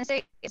going to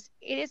say is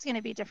it is going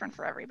to be different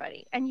for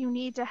everybody. And you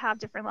need to have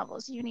different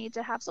levels. You need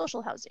to have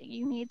social housing.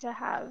 You need to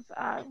have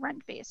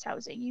rent-based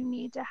housing. You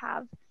need to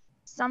have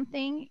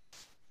something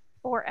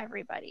for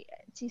everybody.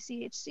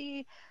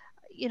 TCHC,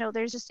 you know,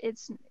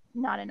 it's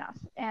not enough.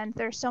 And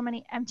there's so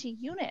many empty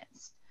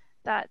units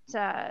that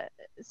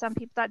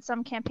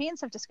some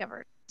campaigns have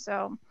discovered.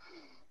 So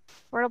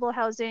affordable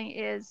housing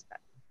is,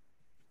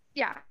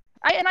 yeah.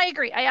 I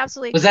agree. I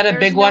absolutely agree. Was that a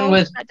big one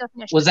with,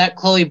 was that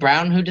Chloe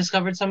Brown who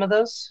discovered some of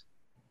those?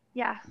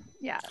 Yeah.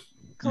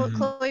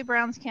 Chloe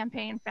Brown's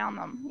campaign found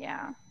them.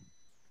 Yeah.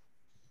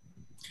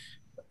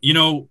 You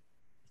know,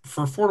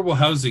 for affordable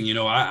housing, you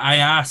know, I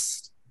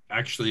asked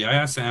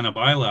Anna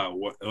Baila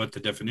what the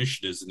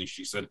definition is, and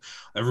she said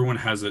everyone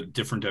has a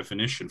different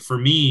definition. For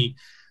me,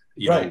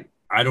 you know,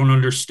 I don't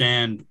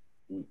understand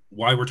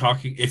why we're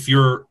talking. If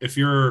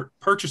you're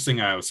purchasing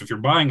a house, if you're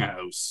buying a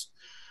house,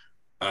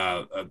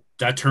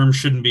 that term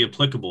shouldn't be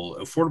applicable.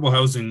 Affordable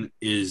housing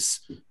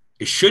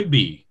it should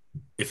be,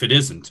 if it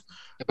isn't,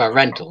 about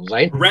rentals,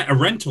 right? A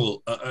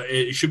rental,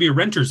 it should be a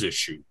renter's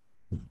issue.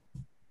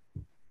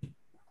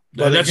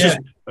 But that's again,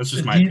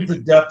 just my opinion. The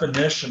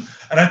definition,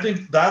 and I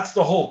think that's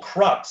the whole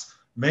crux.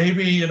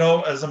 Maybe, you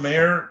know, as a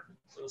mayor,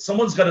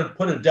 someone's got to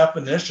put a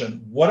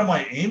definition. What am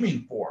I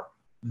aiming for?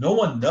 No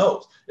one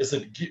knows. Is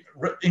it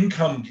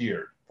income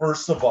geared?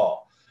 First of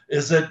all,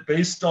 is it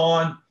based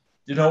on,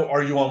 you know,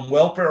 are you on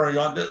welfare? Are you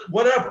on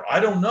whatever? I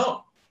don't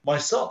know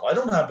myself. I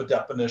don't have a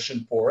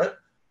definition for it,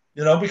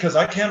 you know, because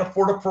I can't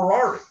afford a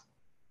Ferrari.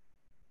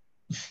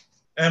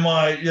 Am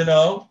I, you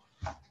know,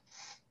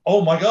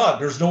 oh my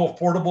God, there's no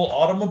affordable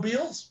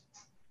automobiles?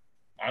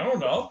 I don't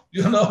know.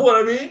 You know what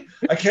I mean?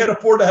 I can't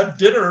afford to have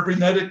dinner every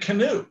night at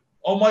Canoe.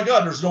 Oh my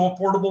God, there's no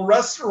affordable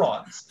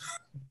restaurants.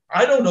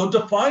 I don't know.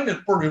 Define it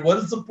for me. What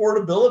is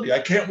affordability? I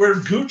can't wear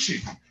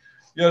Gucci,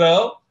 you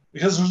know,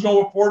 because there's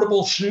no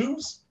affordable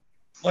shoes.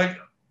 Like,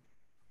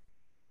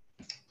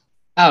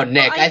 oh,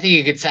 Nick, I think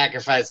you could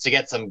sacrifice to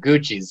get some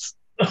Gucci's.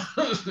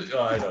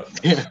 I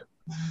don't know.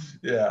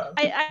 Yeah.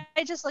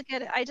 I just look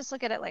at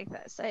it like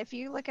this. If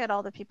you look at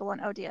all the people on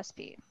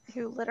ODSP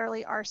who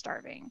literally are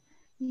starving,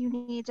 you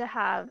need to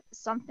have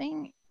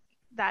something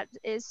that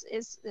is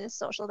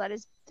social, that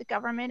is the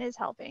government is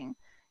helping.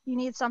 You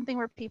need something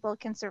where people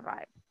can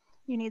survive.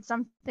 You need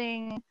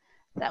something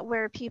that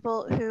where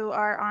people who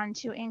are on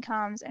 2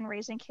 incomes and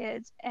raising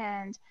kids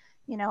and,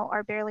 you know,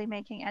 are barely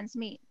making ends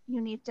meet.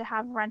 You need to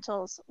have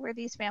rentals where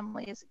these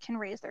families can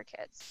raise their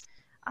kids.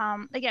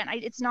 Again,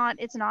 it's not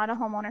a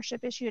home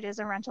ownership issue. It is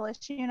a rental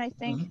issue, and I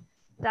think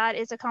that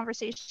is a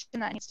conversation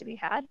that needs to be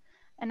had.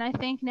 And I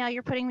think now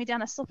you're putting me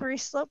down a slippery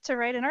slope to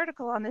write an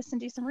article on this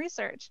and do some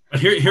research.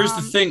 But here's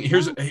the thing.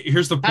 Here's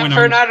the point. Time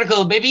for an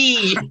article,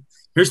 baby.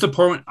 Here's the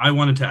point I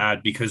wanted to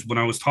add, because when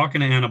I was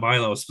talking to Anna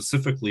Baila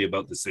specifically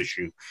about this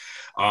issue,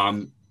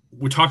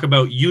 we talk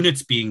about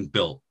units being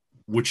built,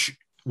 which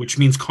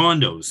means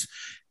condos,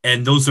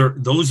 and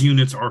those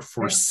units are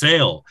for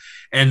sale.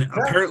 And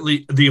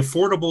apparently the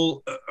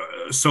affordable.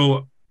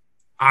 So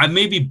I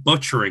may be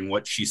butchering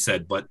what she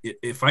said, but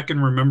if I can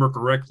remember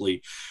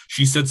correctly,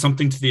 she said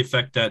something to the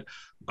effect that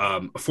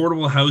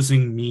affordable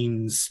housing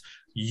means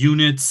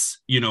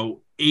units, you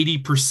know,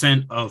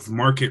 80% of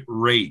market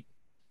rate.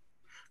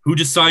 Who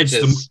decides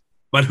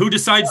who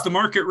decides the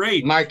market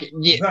rate?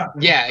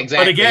 Yeah, exactly.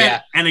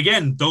 But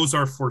again, those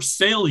are for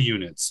sale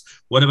units.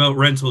 What about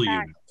rental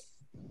units?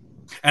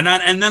 And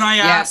then I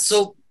asked,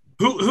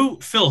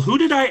 who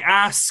did I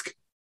ask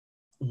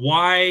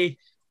why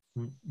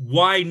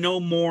no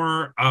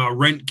more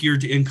rent geared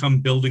to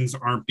income buildings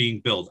aren't being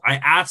built? I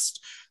asked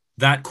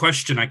that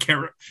question.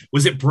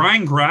 Was it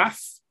Brian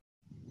Graff?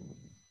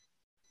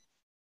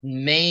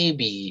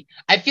 Maybe.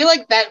 I feel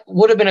like that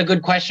would have been a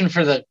good question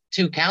for the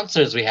 2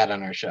 counselors we had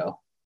on our show.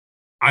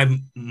 I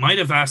might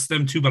have asked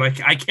them too, but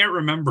I can't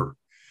remember.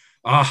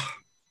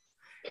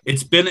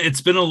 It's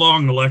been a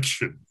long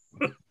election.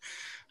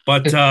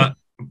 but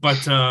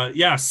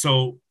yeah,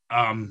 so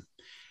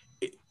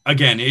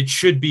again, it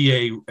should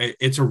be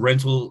it's a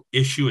rental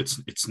issue.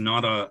 It's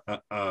not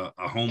a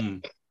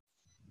home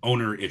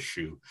owner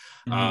issue.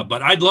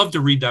 But I'd love to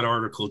read that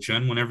article,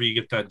 Jen, whenever you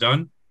get that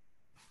done.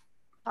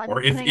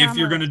 Or if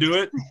you're going to do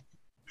it.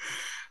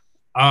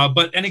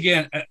 But and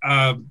again,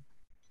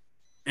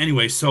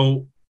 anyway,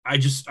 so I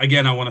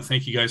want to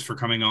thank you guys for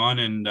coming on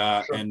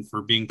and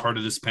for being part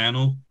of this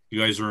panel. You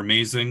guys are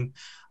amazing.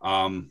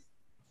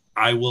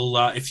 I will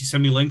if you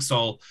send me links,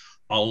 I'll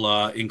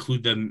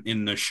include them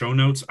in the show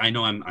notes. I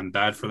know I'm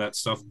bad for that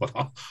stuff, but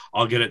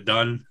I'll get it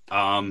done.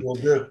 Will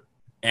do.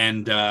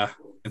 And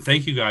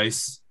thank you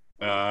guys.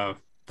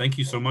 Thank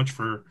you so much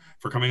for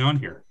coming on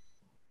here.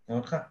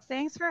 Okay.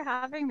 Thanks for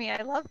having me.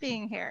 I love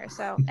being here.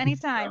 So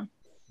anytime.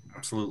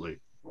 Absolutely.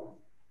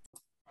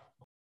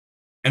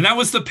 And that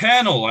was the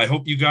panel. I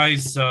hope you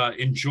guys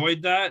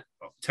enjoyed that.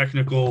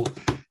 Technical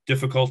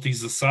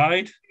difficulties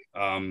aside.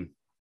 You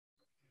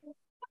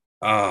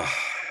know,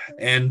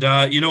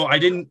 I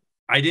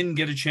didn't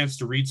get a chance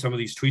to read some of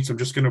these tweets. I'm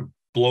just going to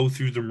blow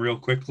through them real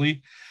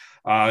quickly.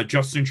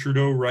 Justin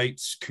Trudeau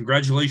writes,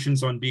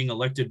 congratulations on being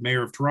elected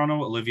mayor of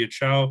Toronto, Olivia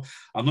Chow.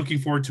 I'm looking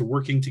forward to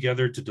working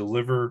together to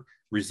deliver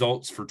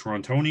results for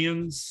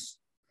Torontonians.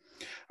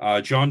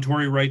 John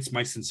Tory writes,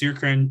 my sincere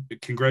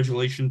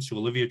congratulations to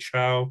Olivia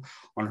Chow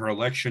on her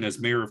election as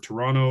mayor of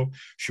Toronto.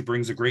 She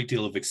brings a great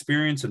deal of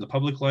experience in the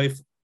public life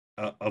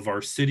of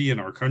our city and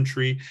our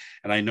country,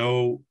 and I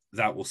know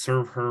that will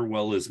serve her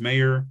well as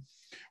mayor.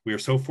 We are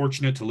so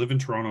fortunate to live in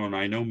Toronto, and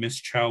I know Ms.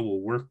 Chow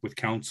will work with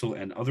council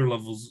and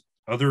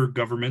other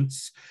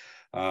governments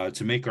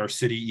to make our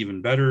city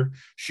even better.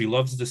 She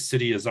loves the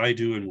city as I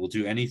do and will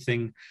do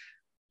anything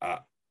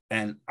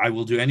and I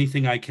will do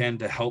anything I can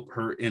to help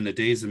her in the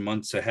days and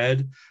months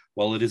ahead.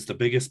 While it is the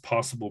biggest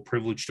possible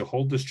privilege to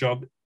hold this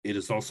job, it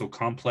is also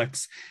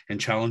complex and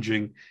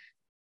challenging,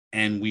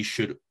 and we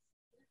should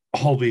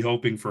all be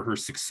hoping for her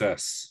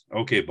success.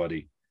 Okay,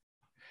 buddy.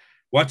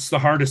 What's the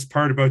hardest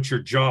part about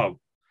your job?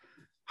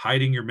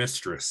 Hiding your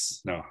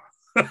mistress. No.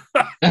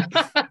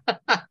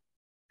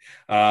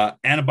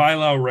 Anna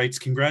Bailau writes,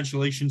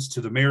 congratulations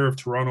to the mayor of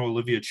Toronto,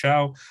 Olivia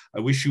Chow. I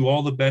wish you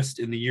all the best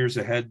in the years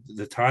ahead.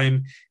 The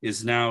time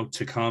is now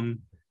to come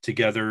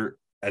together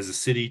as a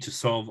city to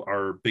solve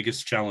our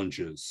biggest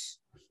challenges.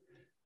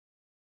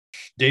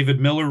 David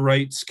Miller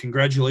writes,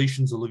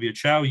 congratulations, Olivia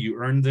Chow. You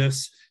earned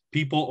this.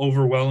 People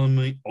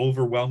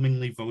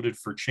overwhelmingly voted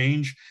for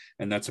change,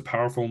 and that's a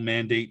powerful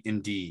mandate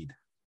indeed.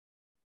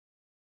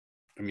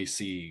 Let me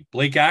see.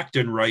 Blake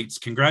Acton writes,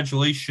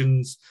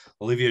 congratulations,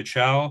 Olivia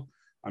Chow.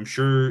 I'm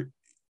sure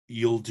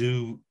you'll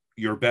do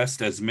your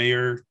best as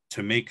mayor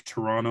to make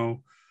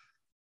Toronto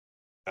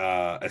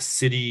a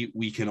city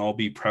we can all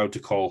be proud to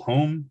call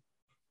home.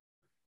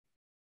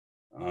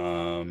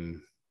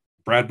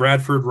 Brad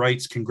Bradford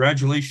writes,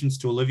 congratulations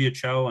to Olivia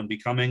Chow on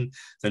becoming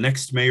the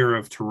next mayor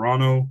of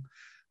Toronto.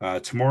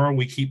 Tomorrow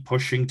we keep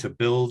pushing to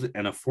build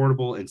an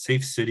affordable and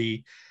safe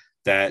city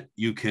that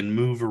you can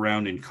move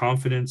around in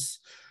confidence.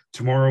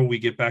 Tomorrow we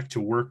get back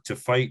to work to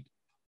fight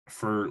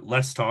for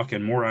less talk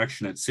and more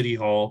action at City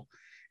Hall.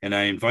 And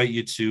I invite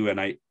you to, and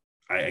I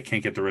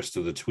can't get the rest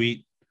of the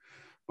tweet,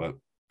 but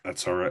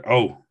that's all right.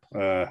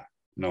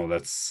 No,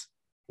 that's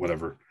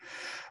whatever.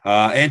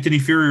 Anthony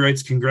Fury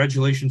writes,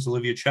 congratulations,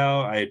 Olivia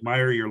Chow. I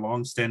admire your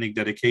longstanding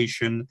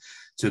dedication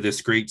to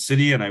this great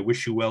city, and I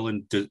wish you well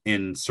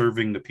in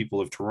serving the people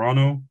of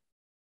Toronto.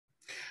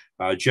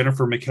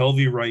 Jennifer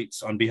McKelvey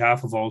writes, on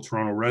behalf of all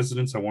Toronto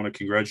residents, I want to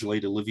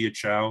congratulate Olivia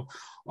Chow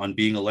on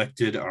being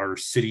elected our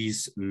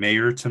city's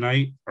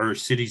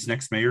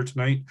next mayor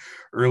tonight.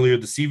 Earlier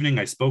this evening,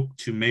 I spoke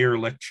to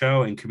Mayor-elect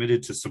Chow and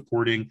committed to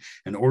supporting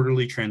an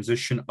orderly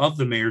transition of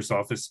the mayor's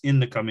office in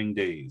the coming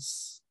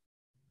days.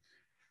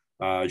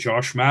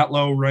 Josh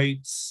Matlow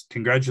writes,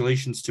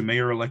 congratulations to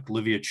Mayor-elect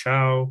Olivia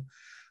Chow.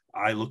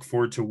 I look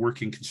forward to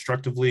working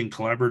constructively and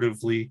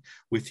collaboratively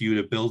with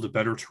you to build a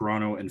better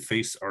Toronto and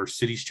face our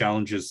city's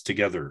challenges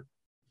together.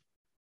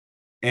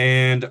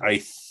 And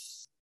I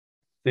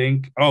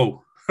think,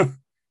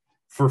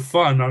 for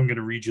fun, I'm going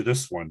to read you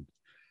this one.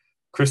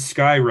 Chris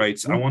Sky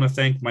writes, I want to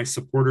thank my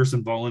supporters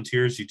and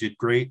volunteers. You did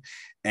great.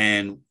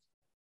 And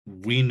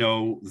we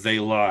know they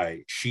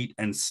lie, cheat,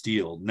 and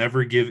steal.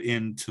 Never give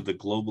in to the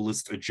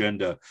globalist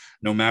agenda,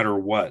 no matter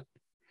what.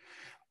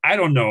 I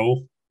don't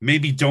know.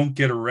 Maybe don't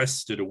get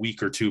arrested a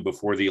week or two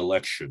before the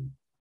election.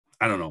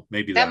 I don't know.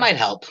 Maybe that might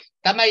help.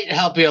 That might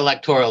help your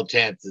electoral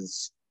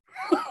chances.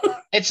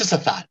 It's just a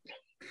thought.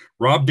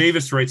 Rob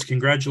Davis writes,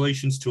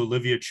 congratulations to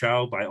Olivia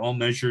Chow. By all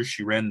measures,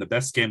 she ran the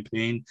best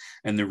campaign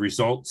and the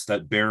results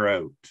that bear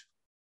out.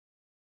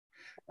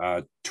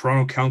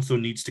 Toronto Council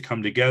needs to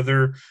come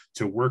together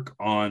to work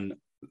on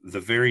the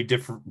very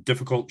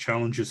difficult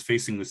challenges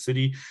facing the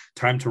city.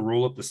 Time to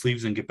roll up the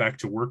sleeves and get back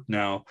to work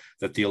now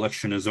that the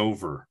election is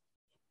over.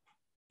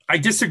 I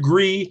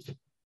disagree.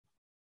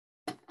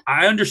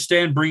 I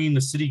understand bringing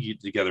the city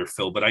together,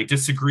 Phil, but I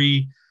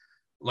disagree.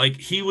 Like,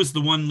 he was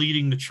the one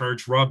leading the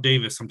charge, Rob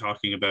Davis, I'm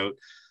talking about,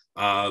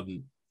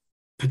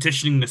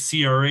 petitioning the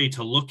CRA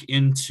to look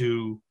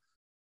into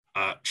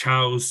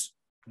Chow's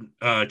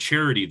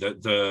charity,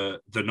 the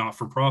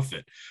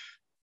not-for-profit.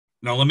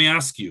 Now, let me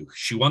ask you,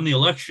 she won the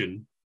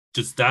election.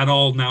 Does that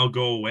all now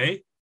go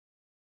away?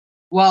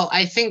 Well,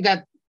 I think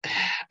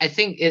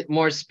it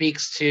more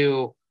speaks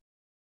to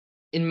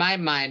in my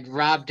mind,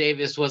 Rob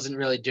Davis wasn't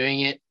really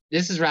doing it.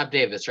 This is Rob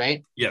Davis,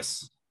 right?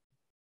 Yes.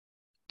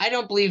 I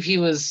don't believe he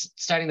was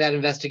starting that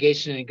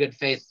investigation in good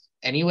faith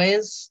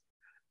anyways.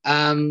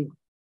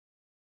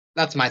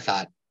 That's my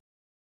thought.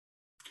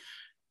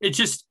 It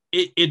just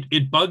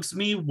it bugs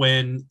me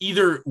when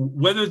either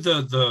whether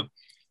the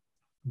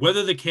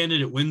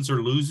candidate wins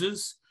or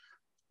loses,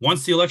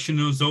 once the election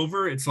is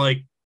over, it's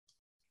like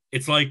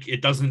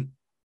it doesn't,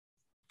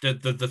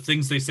 the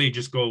things they say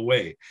just go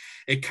away.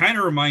 It kind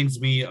of reminds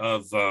me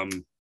of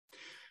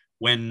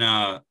when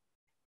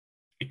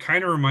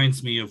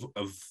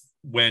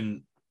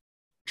when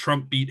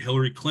Trump beat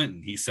Hillary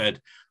Clinton. He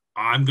said,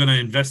 I'm going to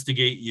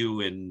investigate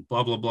you and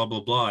blah, blah, blah,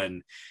 blah, blah.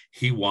 And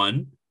he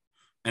won.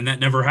 And that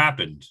never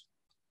happened.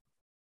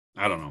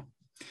 I don't know.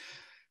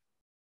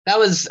 That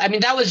was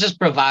just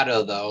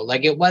bravado, though.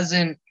 Like, it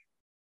wasn't.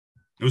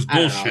 It was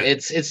bullshit. It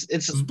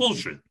was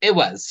bullshit. It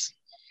was.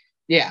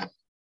 Yeah.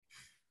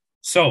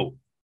 So,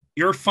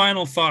 your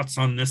final thoughts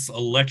on this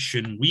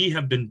election? We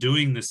have been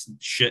doing this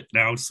shit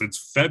now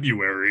since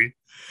February.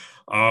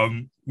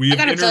 We've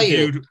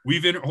interviewed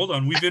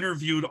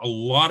a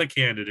lot of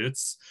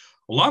candidates,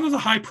 a lot of the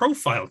high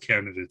profile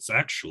candidates,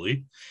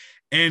 actually.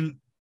 And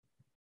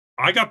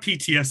I got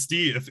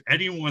PTSD if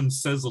anyone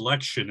says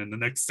election in the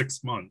next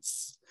 6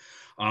 months.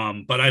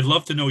 But I'd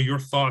love to know your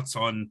thoughts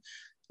on,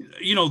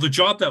 the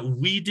job that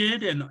we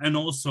did and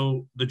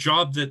also the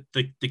job that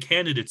the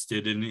candidates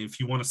did. And if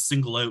you want to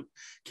single out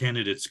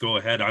candidates, go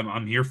ahead.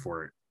 I'm here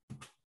for it.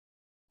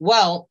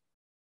 Well,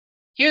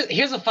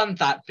 here's a fun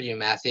thought for you,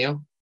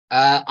 Matthew.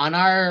 On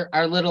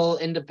our little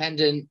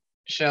independent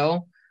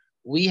show,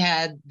 we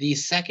had the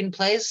second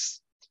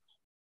place,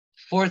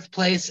 fourth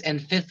place,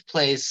 and fifth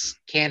place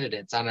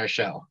candidates on our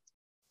show,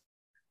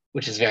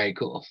 which is very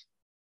cool.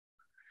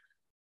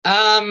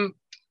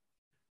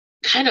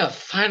 Kind of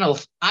final.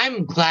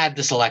 I'm glad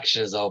this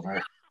election is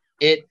over.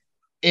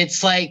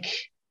 It's like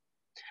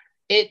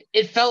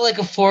it felt like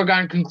a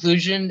foregone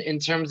conclusion in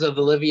terms of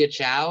Olivia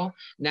Chow.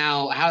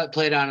 Now, how it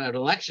played out on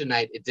election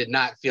night, it did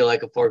not feel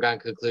like a foregone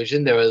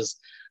conclusion. There was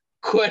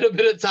quite a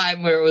bit of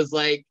time where it was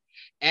like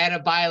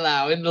Anna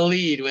Bilau in the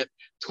lead with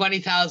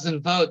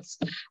 20,000 votes.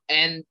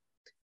 And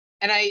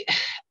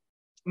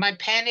my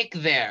panic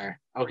there,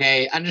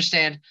 okay,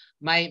 understand,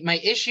 my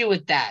issue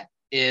with that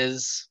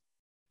is,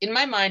 in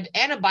my mind,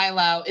 Anna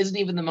Bilau isn't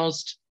even the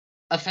most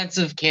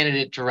offensive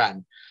candidate to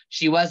run.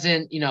 She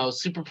wasn't,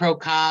 super pro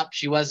cop.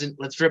 She wasn't,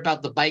 let's rip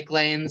out the bike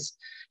lanes.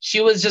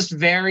 She was just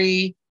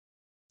very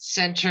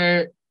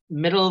center,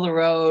 middle of the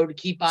road,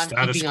 keep on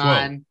Status keeping quo.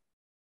 on,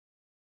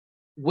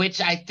 which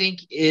I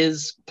think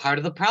is part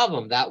of the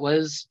problem. That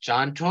was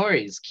John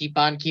Tory's keep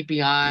on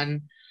keeping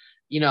on,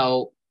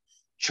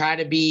 try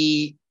to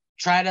be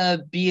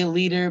a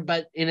leader,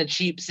 but in a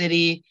cheap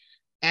city.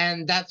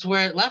 And that's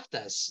where it left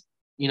us.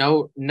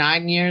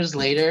 9 years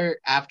later,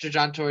 after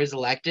John Tory's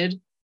elected,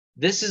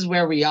 this is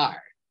where we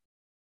are.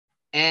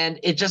 And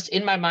it just,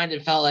 in my mind,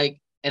 it felt like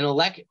an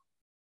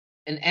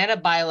Anna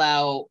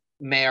Bilau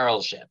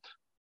mayoralship.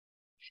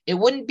 It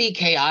wouldn't be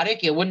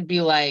chaotic. It wouldn't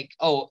be like,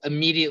 oh,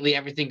 immediately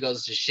everything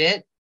goes to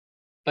shit.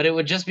 But it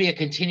would just be a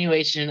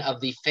continuation of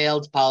the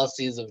failed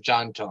policies of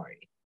John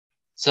Tory.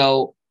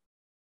 So,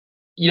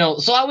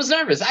 so I was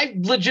nervous. I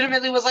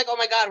legitimately was like, oh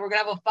my God, we're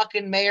going to have a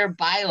fucking Mayor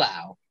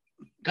Bilau.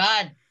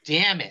 God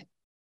damn it.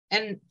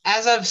 And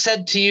as I've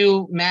said to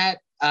you, Matt,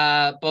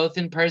 both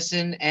in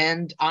person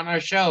and on our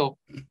show,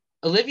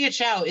 Olivia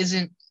Chow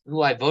isn't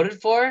who I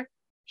voted for.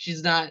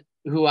 She's not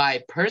who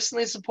I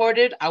personally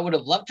supported. I would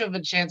have loved to have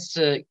a chance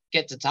to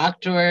get to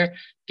talk to her,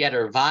 get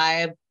her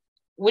vibe,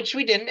 which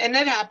we didn't, and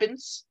that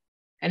happens.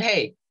 And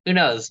hey, who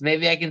knows?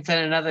 Maybe I can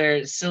send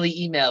another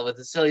silly email with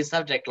a silly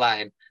subject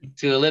line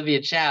to Olivia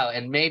Chow,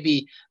 and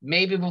maybe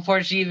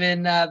before she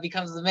even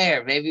becomes the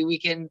mayor, maybe we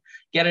can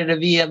get her to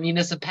be a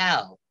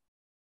municipal.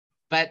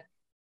 But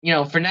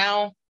for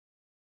now,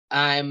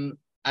 I'm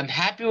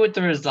happy with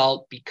the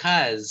result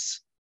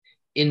because,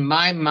 in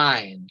my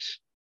mind,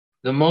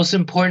 the most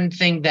important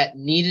thing that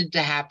needed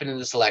to happen in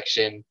this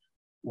election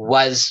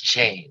was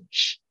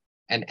change.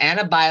 And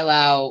Anna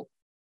Bilau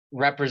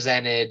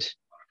represented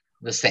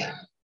the same.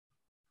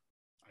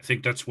 I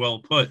think that's well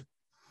put.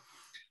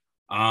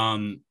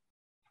 I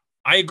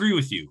agree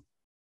with you.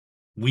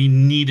 We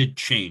needed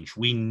change.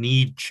 We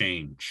need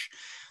change.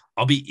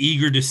 I'll be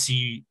eager to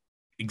see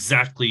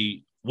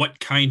exactly what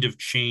kind of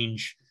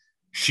change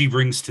she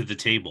brings to the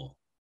table.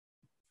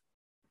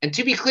 And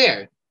to be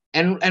clear,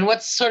 and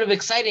what's sort of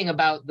exciting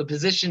about the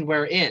position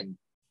we're in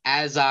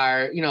as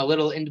our,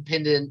 little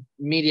independent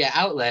media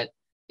outlet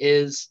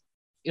is,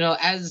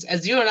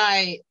 as you and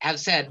I have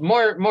said,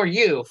 more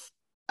you,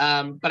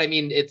 but I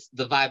mean, it's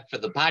the vibe for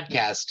the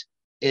podcast,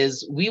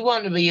 is we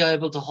want to be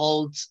able to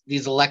hold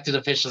these elected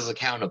officials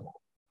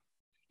accountable.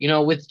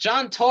 With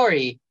John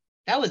Tory,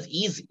 that was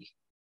easy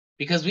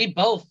because we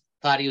both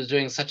thought he was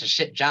doing such a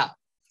shit job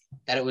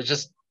that it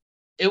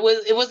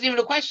wasn't even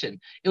a question.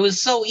 It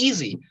was so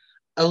easy.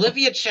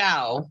 Olivia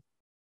Chow,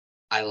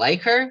 I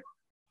like her.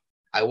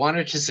 I want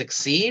her to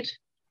succeed.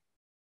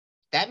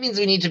 That means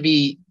we need to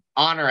be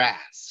on her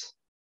ass.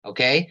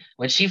 Okay?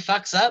 When she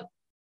fucks up,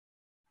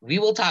 we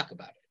will talk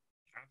about it.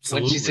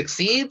 Absolutely. When she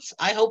succeeds,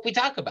 I hope we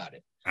talk about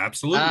it.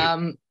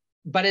 Absolutely.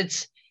 But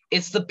it's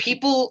the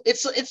people,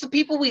 it's the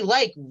people we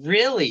like,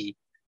 really,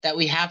 that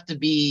we have to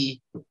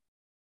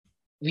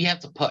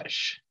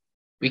push.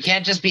 We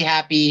can't just be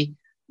happy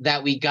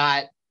that we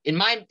got, in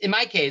my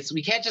case,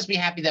 we can't just be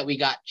happy that we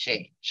got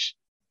change.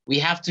 We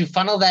have to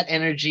funnel that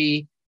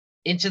energy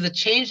into the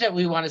change that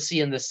we want to see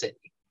in the city.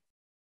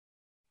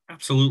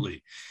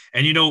 Absolutely.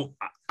 And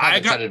I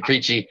got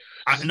preachy.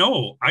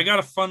 I got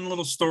a fun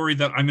little story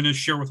that I'm going to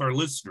share with our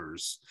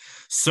listeners.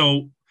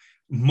 So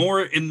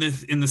more in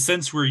the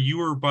sense where you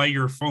were by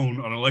your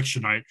phone on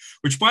election night,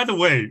 which, by the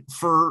way,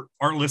 for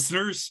our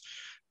listeners,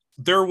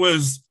 there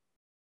was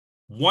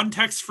one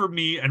text from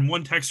me and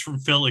one text from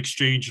Phil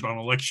exchanged on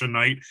election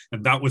night,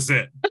 and that was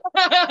it.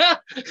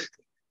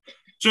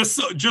 just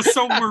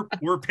so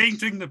we're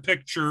painting the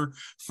picture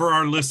for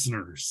our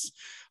listeners.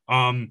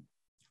 And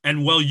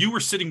while you were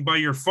sitting by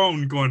your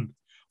phone going,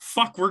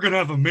 fuck, we're gonna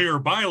have a mayor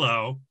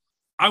bylaw,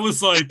 I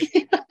was like,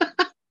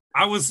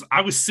 I was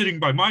sitting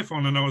by my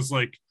phone and I was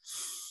like,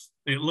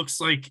 it looks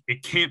like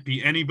it can't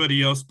be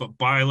anybody else but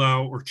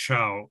bylaw or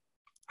Chow.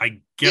 I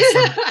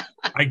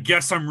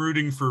guess I'm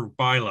rooting for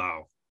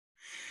bylaw.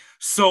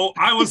 So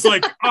I was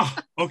like, oh,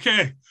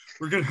 okay,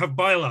 we're gonna have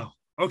bylaw.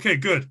 Okay,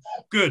 good.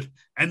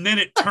 And then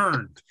it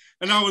turned,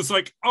 and I was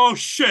like, oh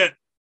shit.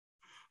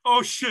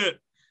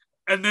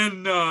 And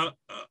then I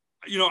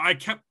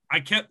kept.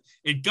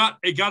 It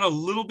got a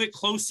little bit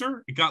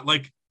closer. It got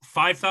like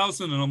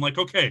 5,000, and I'm like,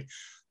 okay,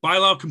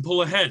 bylaw can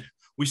pull ahead.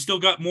 We still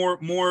got more.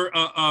 What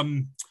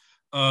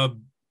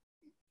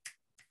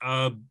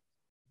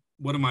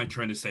am I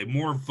trying to say?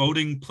 More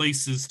voting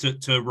places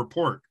to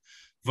report,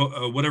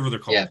 whatever they're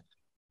called. Yeah.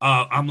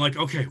 I'm like,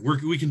 okay,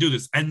 we can do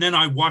this. And then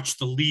I watched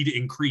the lead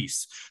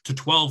increase to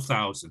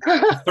 12,000,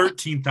 to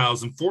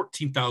 13,000,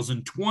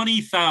 14,000,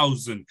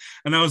 20,000.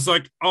 And I was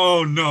like,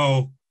 oh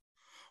no,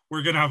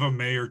 we're going to have a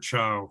Mayor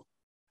Chow.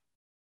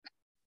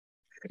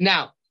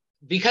 Now,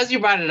 because you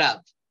brought it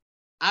up,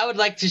 I would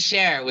like to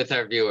share with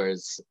our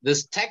viewers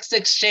this text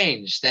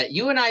exchange that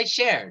you and I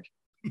shared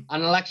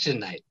on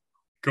election night.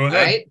 Go ahead.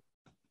 All right?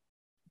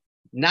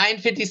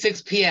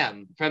 9:56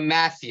 p.m. from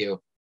Matthew.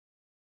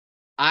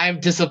 I'm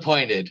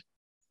disappointed.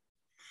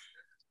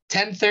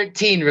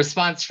 10:13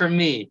 response from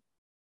me.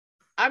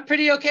 I'm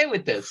pretty okay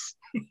with this.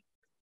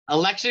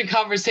 Election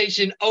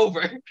conversation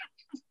over.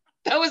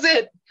 That was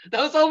it. That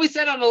was all we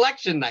said on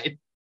election night.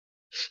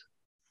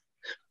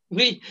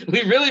 We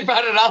really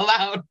brought it all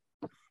out.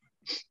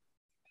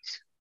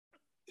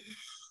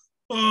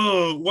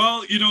 Oh,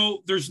 well,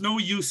 there's no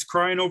use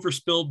crying over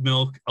spilled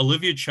milk.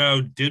 Olivia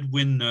Chow did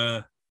win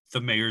the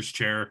mayor's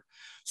chair.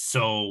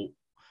 So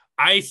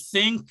I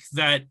think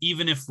that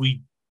even if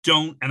we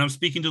don't, and I'm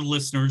speaking to the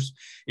listeners,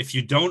 if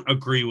you don't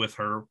agree with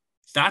her,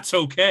 that's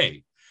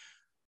okay.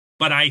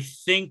 But I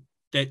think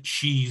that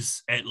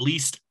she's at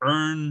least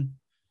earned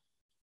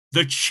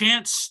the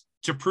chance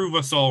to prove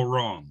us all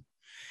wrong.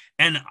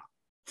 And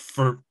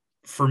for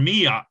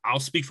me, I'll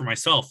speak for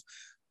myself.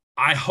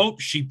 I hope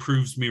she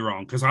proves me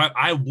wrong, because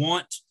I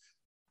want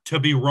to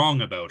be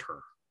wrong about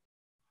her.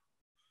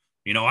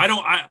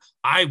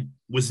 I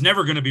was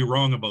never going to be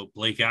wrong about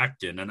Blake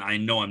Acton, and I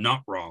know I'm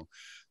not wrong,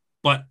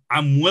 but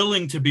I'm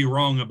willing to be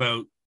wrong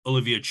about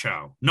Olivia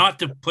Chow, not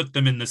to put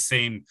them in the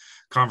same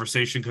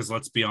conversation, because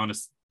let's be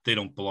honest, they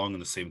don't belong in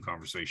the same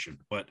conversation.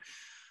 But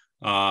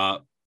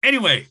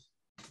anyway,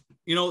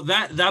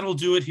 that'll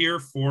do it here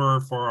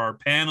for our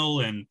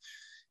panel and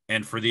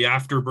for the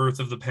afterbirth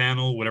of the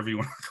panel, whatever you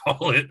want to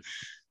call it.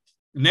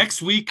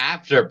 Next week.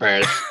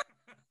 Afterbirth.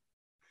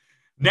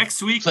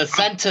 Next week.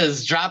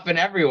 Placenta's dropping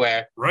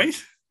everywhere. Right?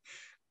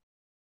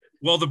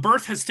 Well, the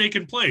birth has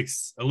taken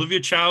place.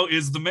 Olivia Chow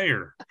is the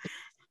mayor.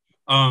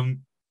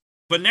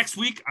 But next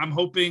week, I'm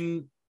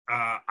hoping,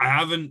 I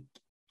haven't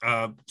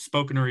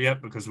spoken to her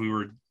yet because we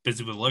were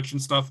busy with election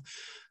stuff,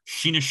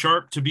 Sheena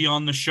Sharp to be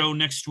on the show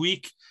next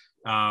week.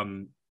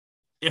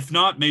 If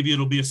not, maybe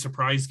it'll be a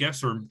surprise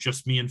guest or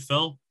just me and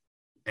Phil.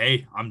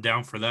 Hey, I'm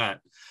down for that,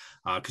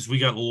 because we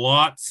got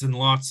lots and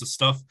lots of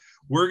stuff.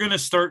 We're going to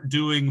start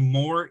doing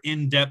more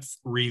in-depth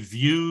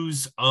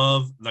reviews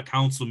of the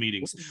council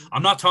meetings.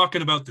 I'm not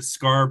talking about the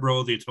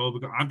Scarborough, the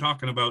Etobicoke. I'm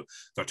talking about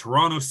the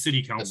Toronto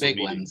City Council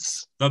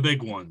meetings. The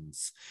big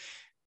ones.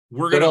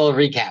 We're Good gonna old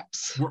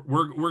recaps.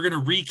 We're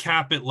gonna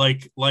recap it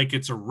like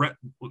it's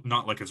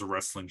not like it's a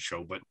wrestling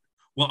show, but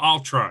well, I'll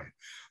try.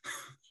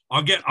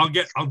 I'll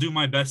do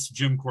my best,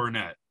 Jim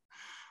Cornette.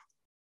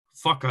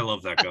 Fuck, I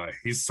love that guy.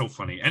 He's so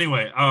funny.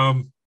 Anyway,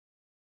 and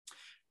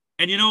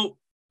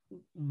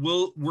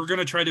we're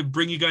gonna try to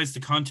bring you guys the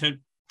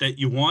content that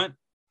you want,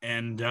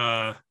 and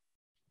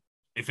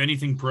if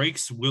anything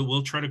breaks,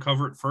 we'll try to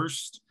cover it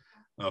first.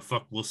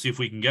 We'll see if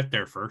we can get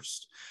there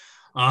first.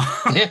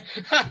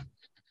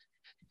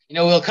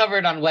 We'll cover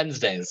it on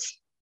Wednesdays.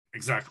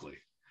 Exactly.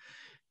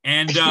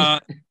 And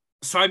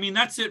so, I mean,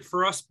 that's it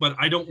for us, but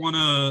I don't want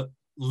to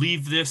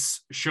leave this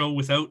show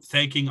without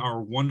thanking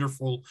our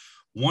wonderful,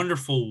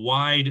 wonderful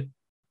wide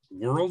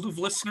world of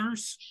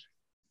listeners.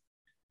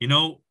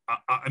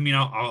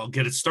 I'll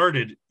get it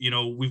started.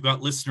 We've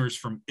got listeners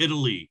from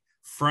Italy,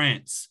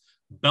 France,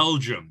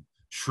 Belgium,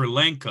 Sri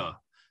Lanka,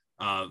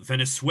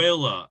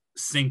 Venezuela,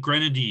 St.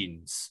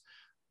 Grenadines,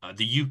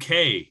 the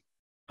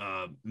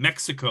UK,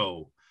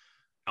 Mexico,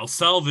 El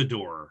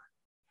Salvador,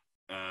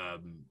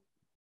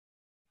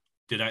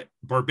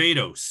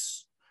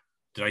 Barbados.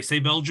 Did I say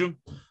Belgium?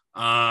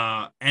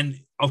 And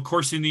of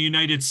course, in the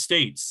United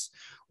States,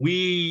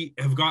 we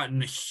have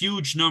gotten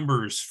huge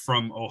numbers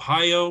from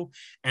Ohio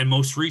and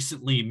most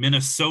recently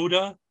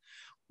Minnesota,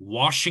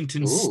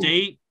 Washington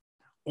State,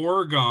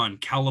 Oregon,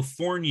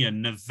 California,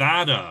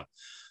 Nevada.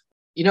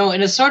 In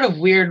a sort of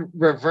weird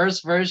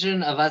reverse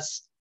version of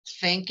us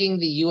thanking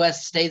the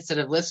U.S. states that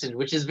have listened,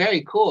 which is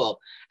very cool.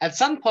 At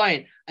some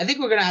point, I think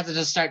we're going to have to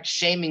just start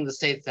shaming the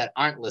states that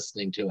aren't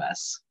listening to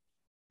us.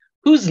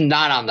 Who's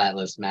not on that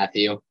list,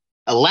 Matthew?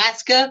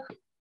 Alaska?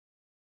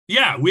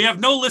 Yeah, we have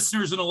no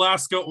listeners in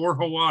Alaska or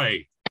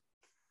Hawaii.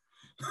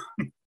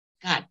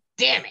 God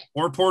damn it.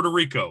 Or Puerto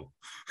Rico.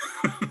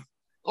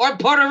 Or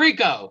Puerto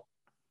Rico.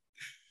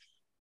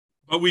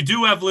 But we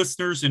do have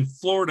listeners in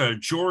Florida,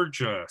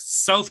 Georgia,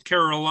 South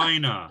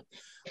Carolina,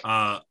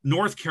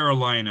 North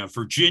Carolina,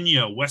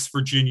 Virginia, West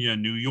Virginia,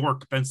 New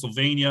York,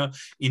 Pennsylvania,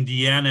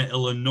 Indiana,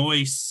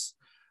 Illinois.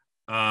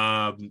 There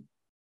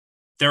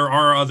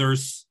are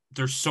others.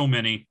 There's so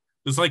many.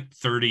 There's like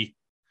 30.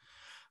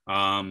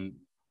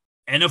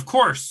 And of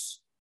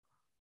course,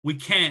 we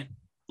can't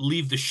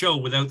leave the show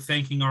without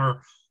thanking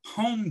our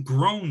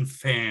homegrown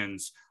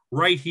fans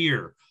right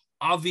here.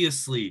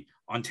 Obviously,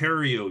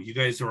 Ontario, you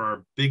guys are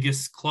our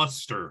biggest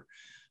cluster.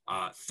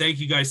 Thank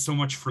you guys so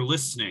much for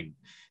listening.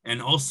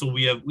 And also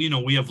we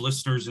have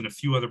listeners in a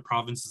few other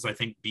provinces, I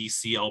think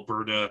BC,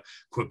 Alberta,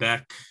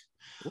 Quebec.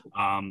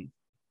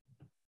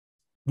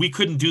 We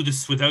couldn't do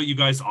this without you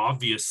guys,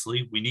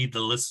 obviously. We need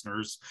the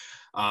listeners.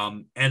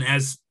 And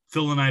as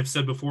Phil and I have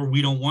said before,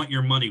 we don't want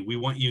your money. We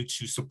want you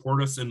to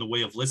support us in the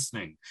way of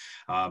listening.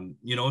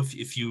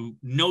 If you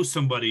know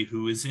somebody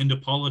who is into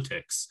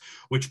politics,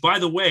 which, by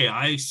the way,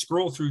 I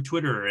scroll through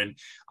Twitter and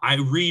I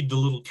read the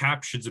little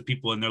captions of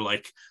people and they're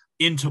like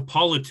into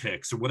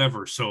politics or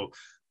whatever. So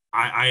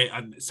I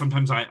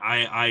sometimes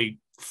I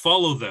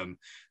follow them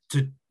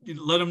to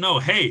let them know,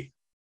 hey,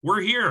 we're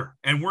here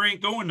and we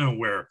ain't going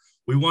nowhere.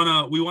 We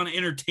want to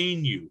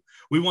entertain you.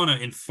 We want to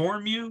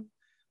inform you,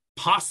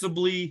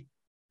 possibly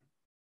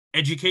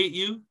educate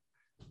you,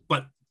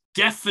 but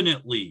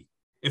definitely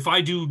if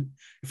I don't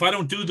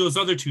do those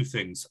other two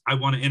things, I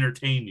want to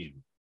entertain you.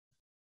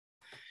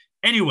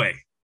 Anyway,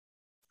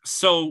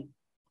 so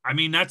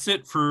that's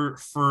it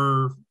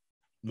for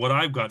what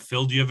I've got.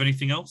 Phil, do you have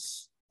anything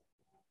else?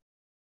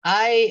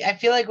 I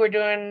feel like we're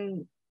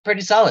doing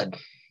pretty solid.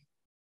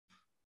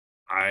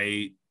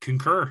 I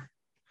concur.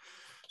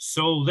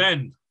 So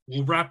then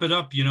we'll wrap it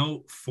up,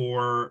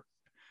 for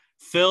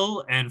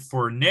Phil and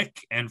for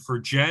Nick and for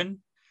Jen.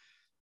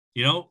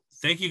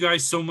 Thank you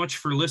guys so much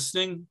for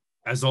listening,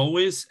 as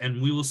always,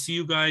 and we will see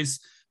you guys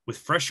with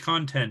fresh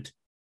content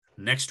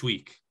next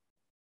week.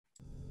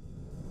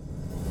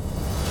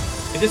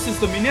 This is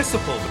the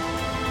municipal.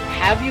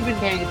 Have you been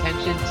paying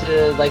attention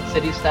to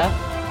city stuff?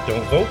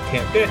 Don't vote,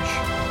 can't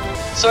bitch.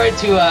 Sorry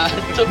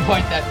to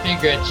point that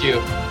finger at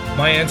you.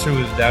 My answer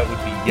would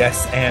be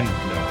yes and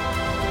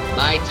no.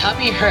 My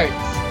tummy hurts,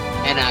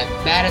 and I'm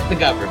mad at the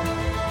government.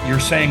 You're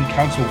saying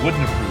council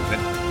wouldn't approve it,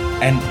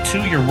 and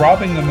two, you're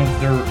robbing them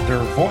of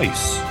their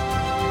voice.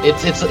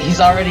 He's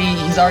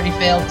already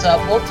failed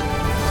Mortem.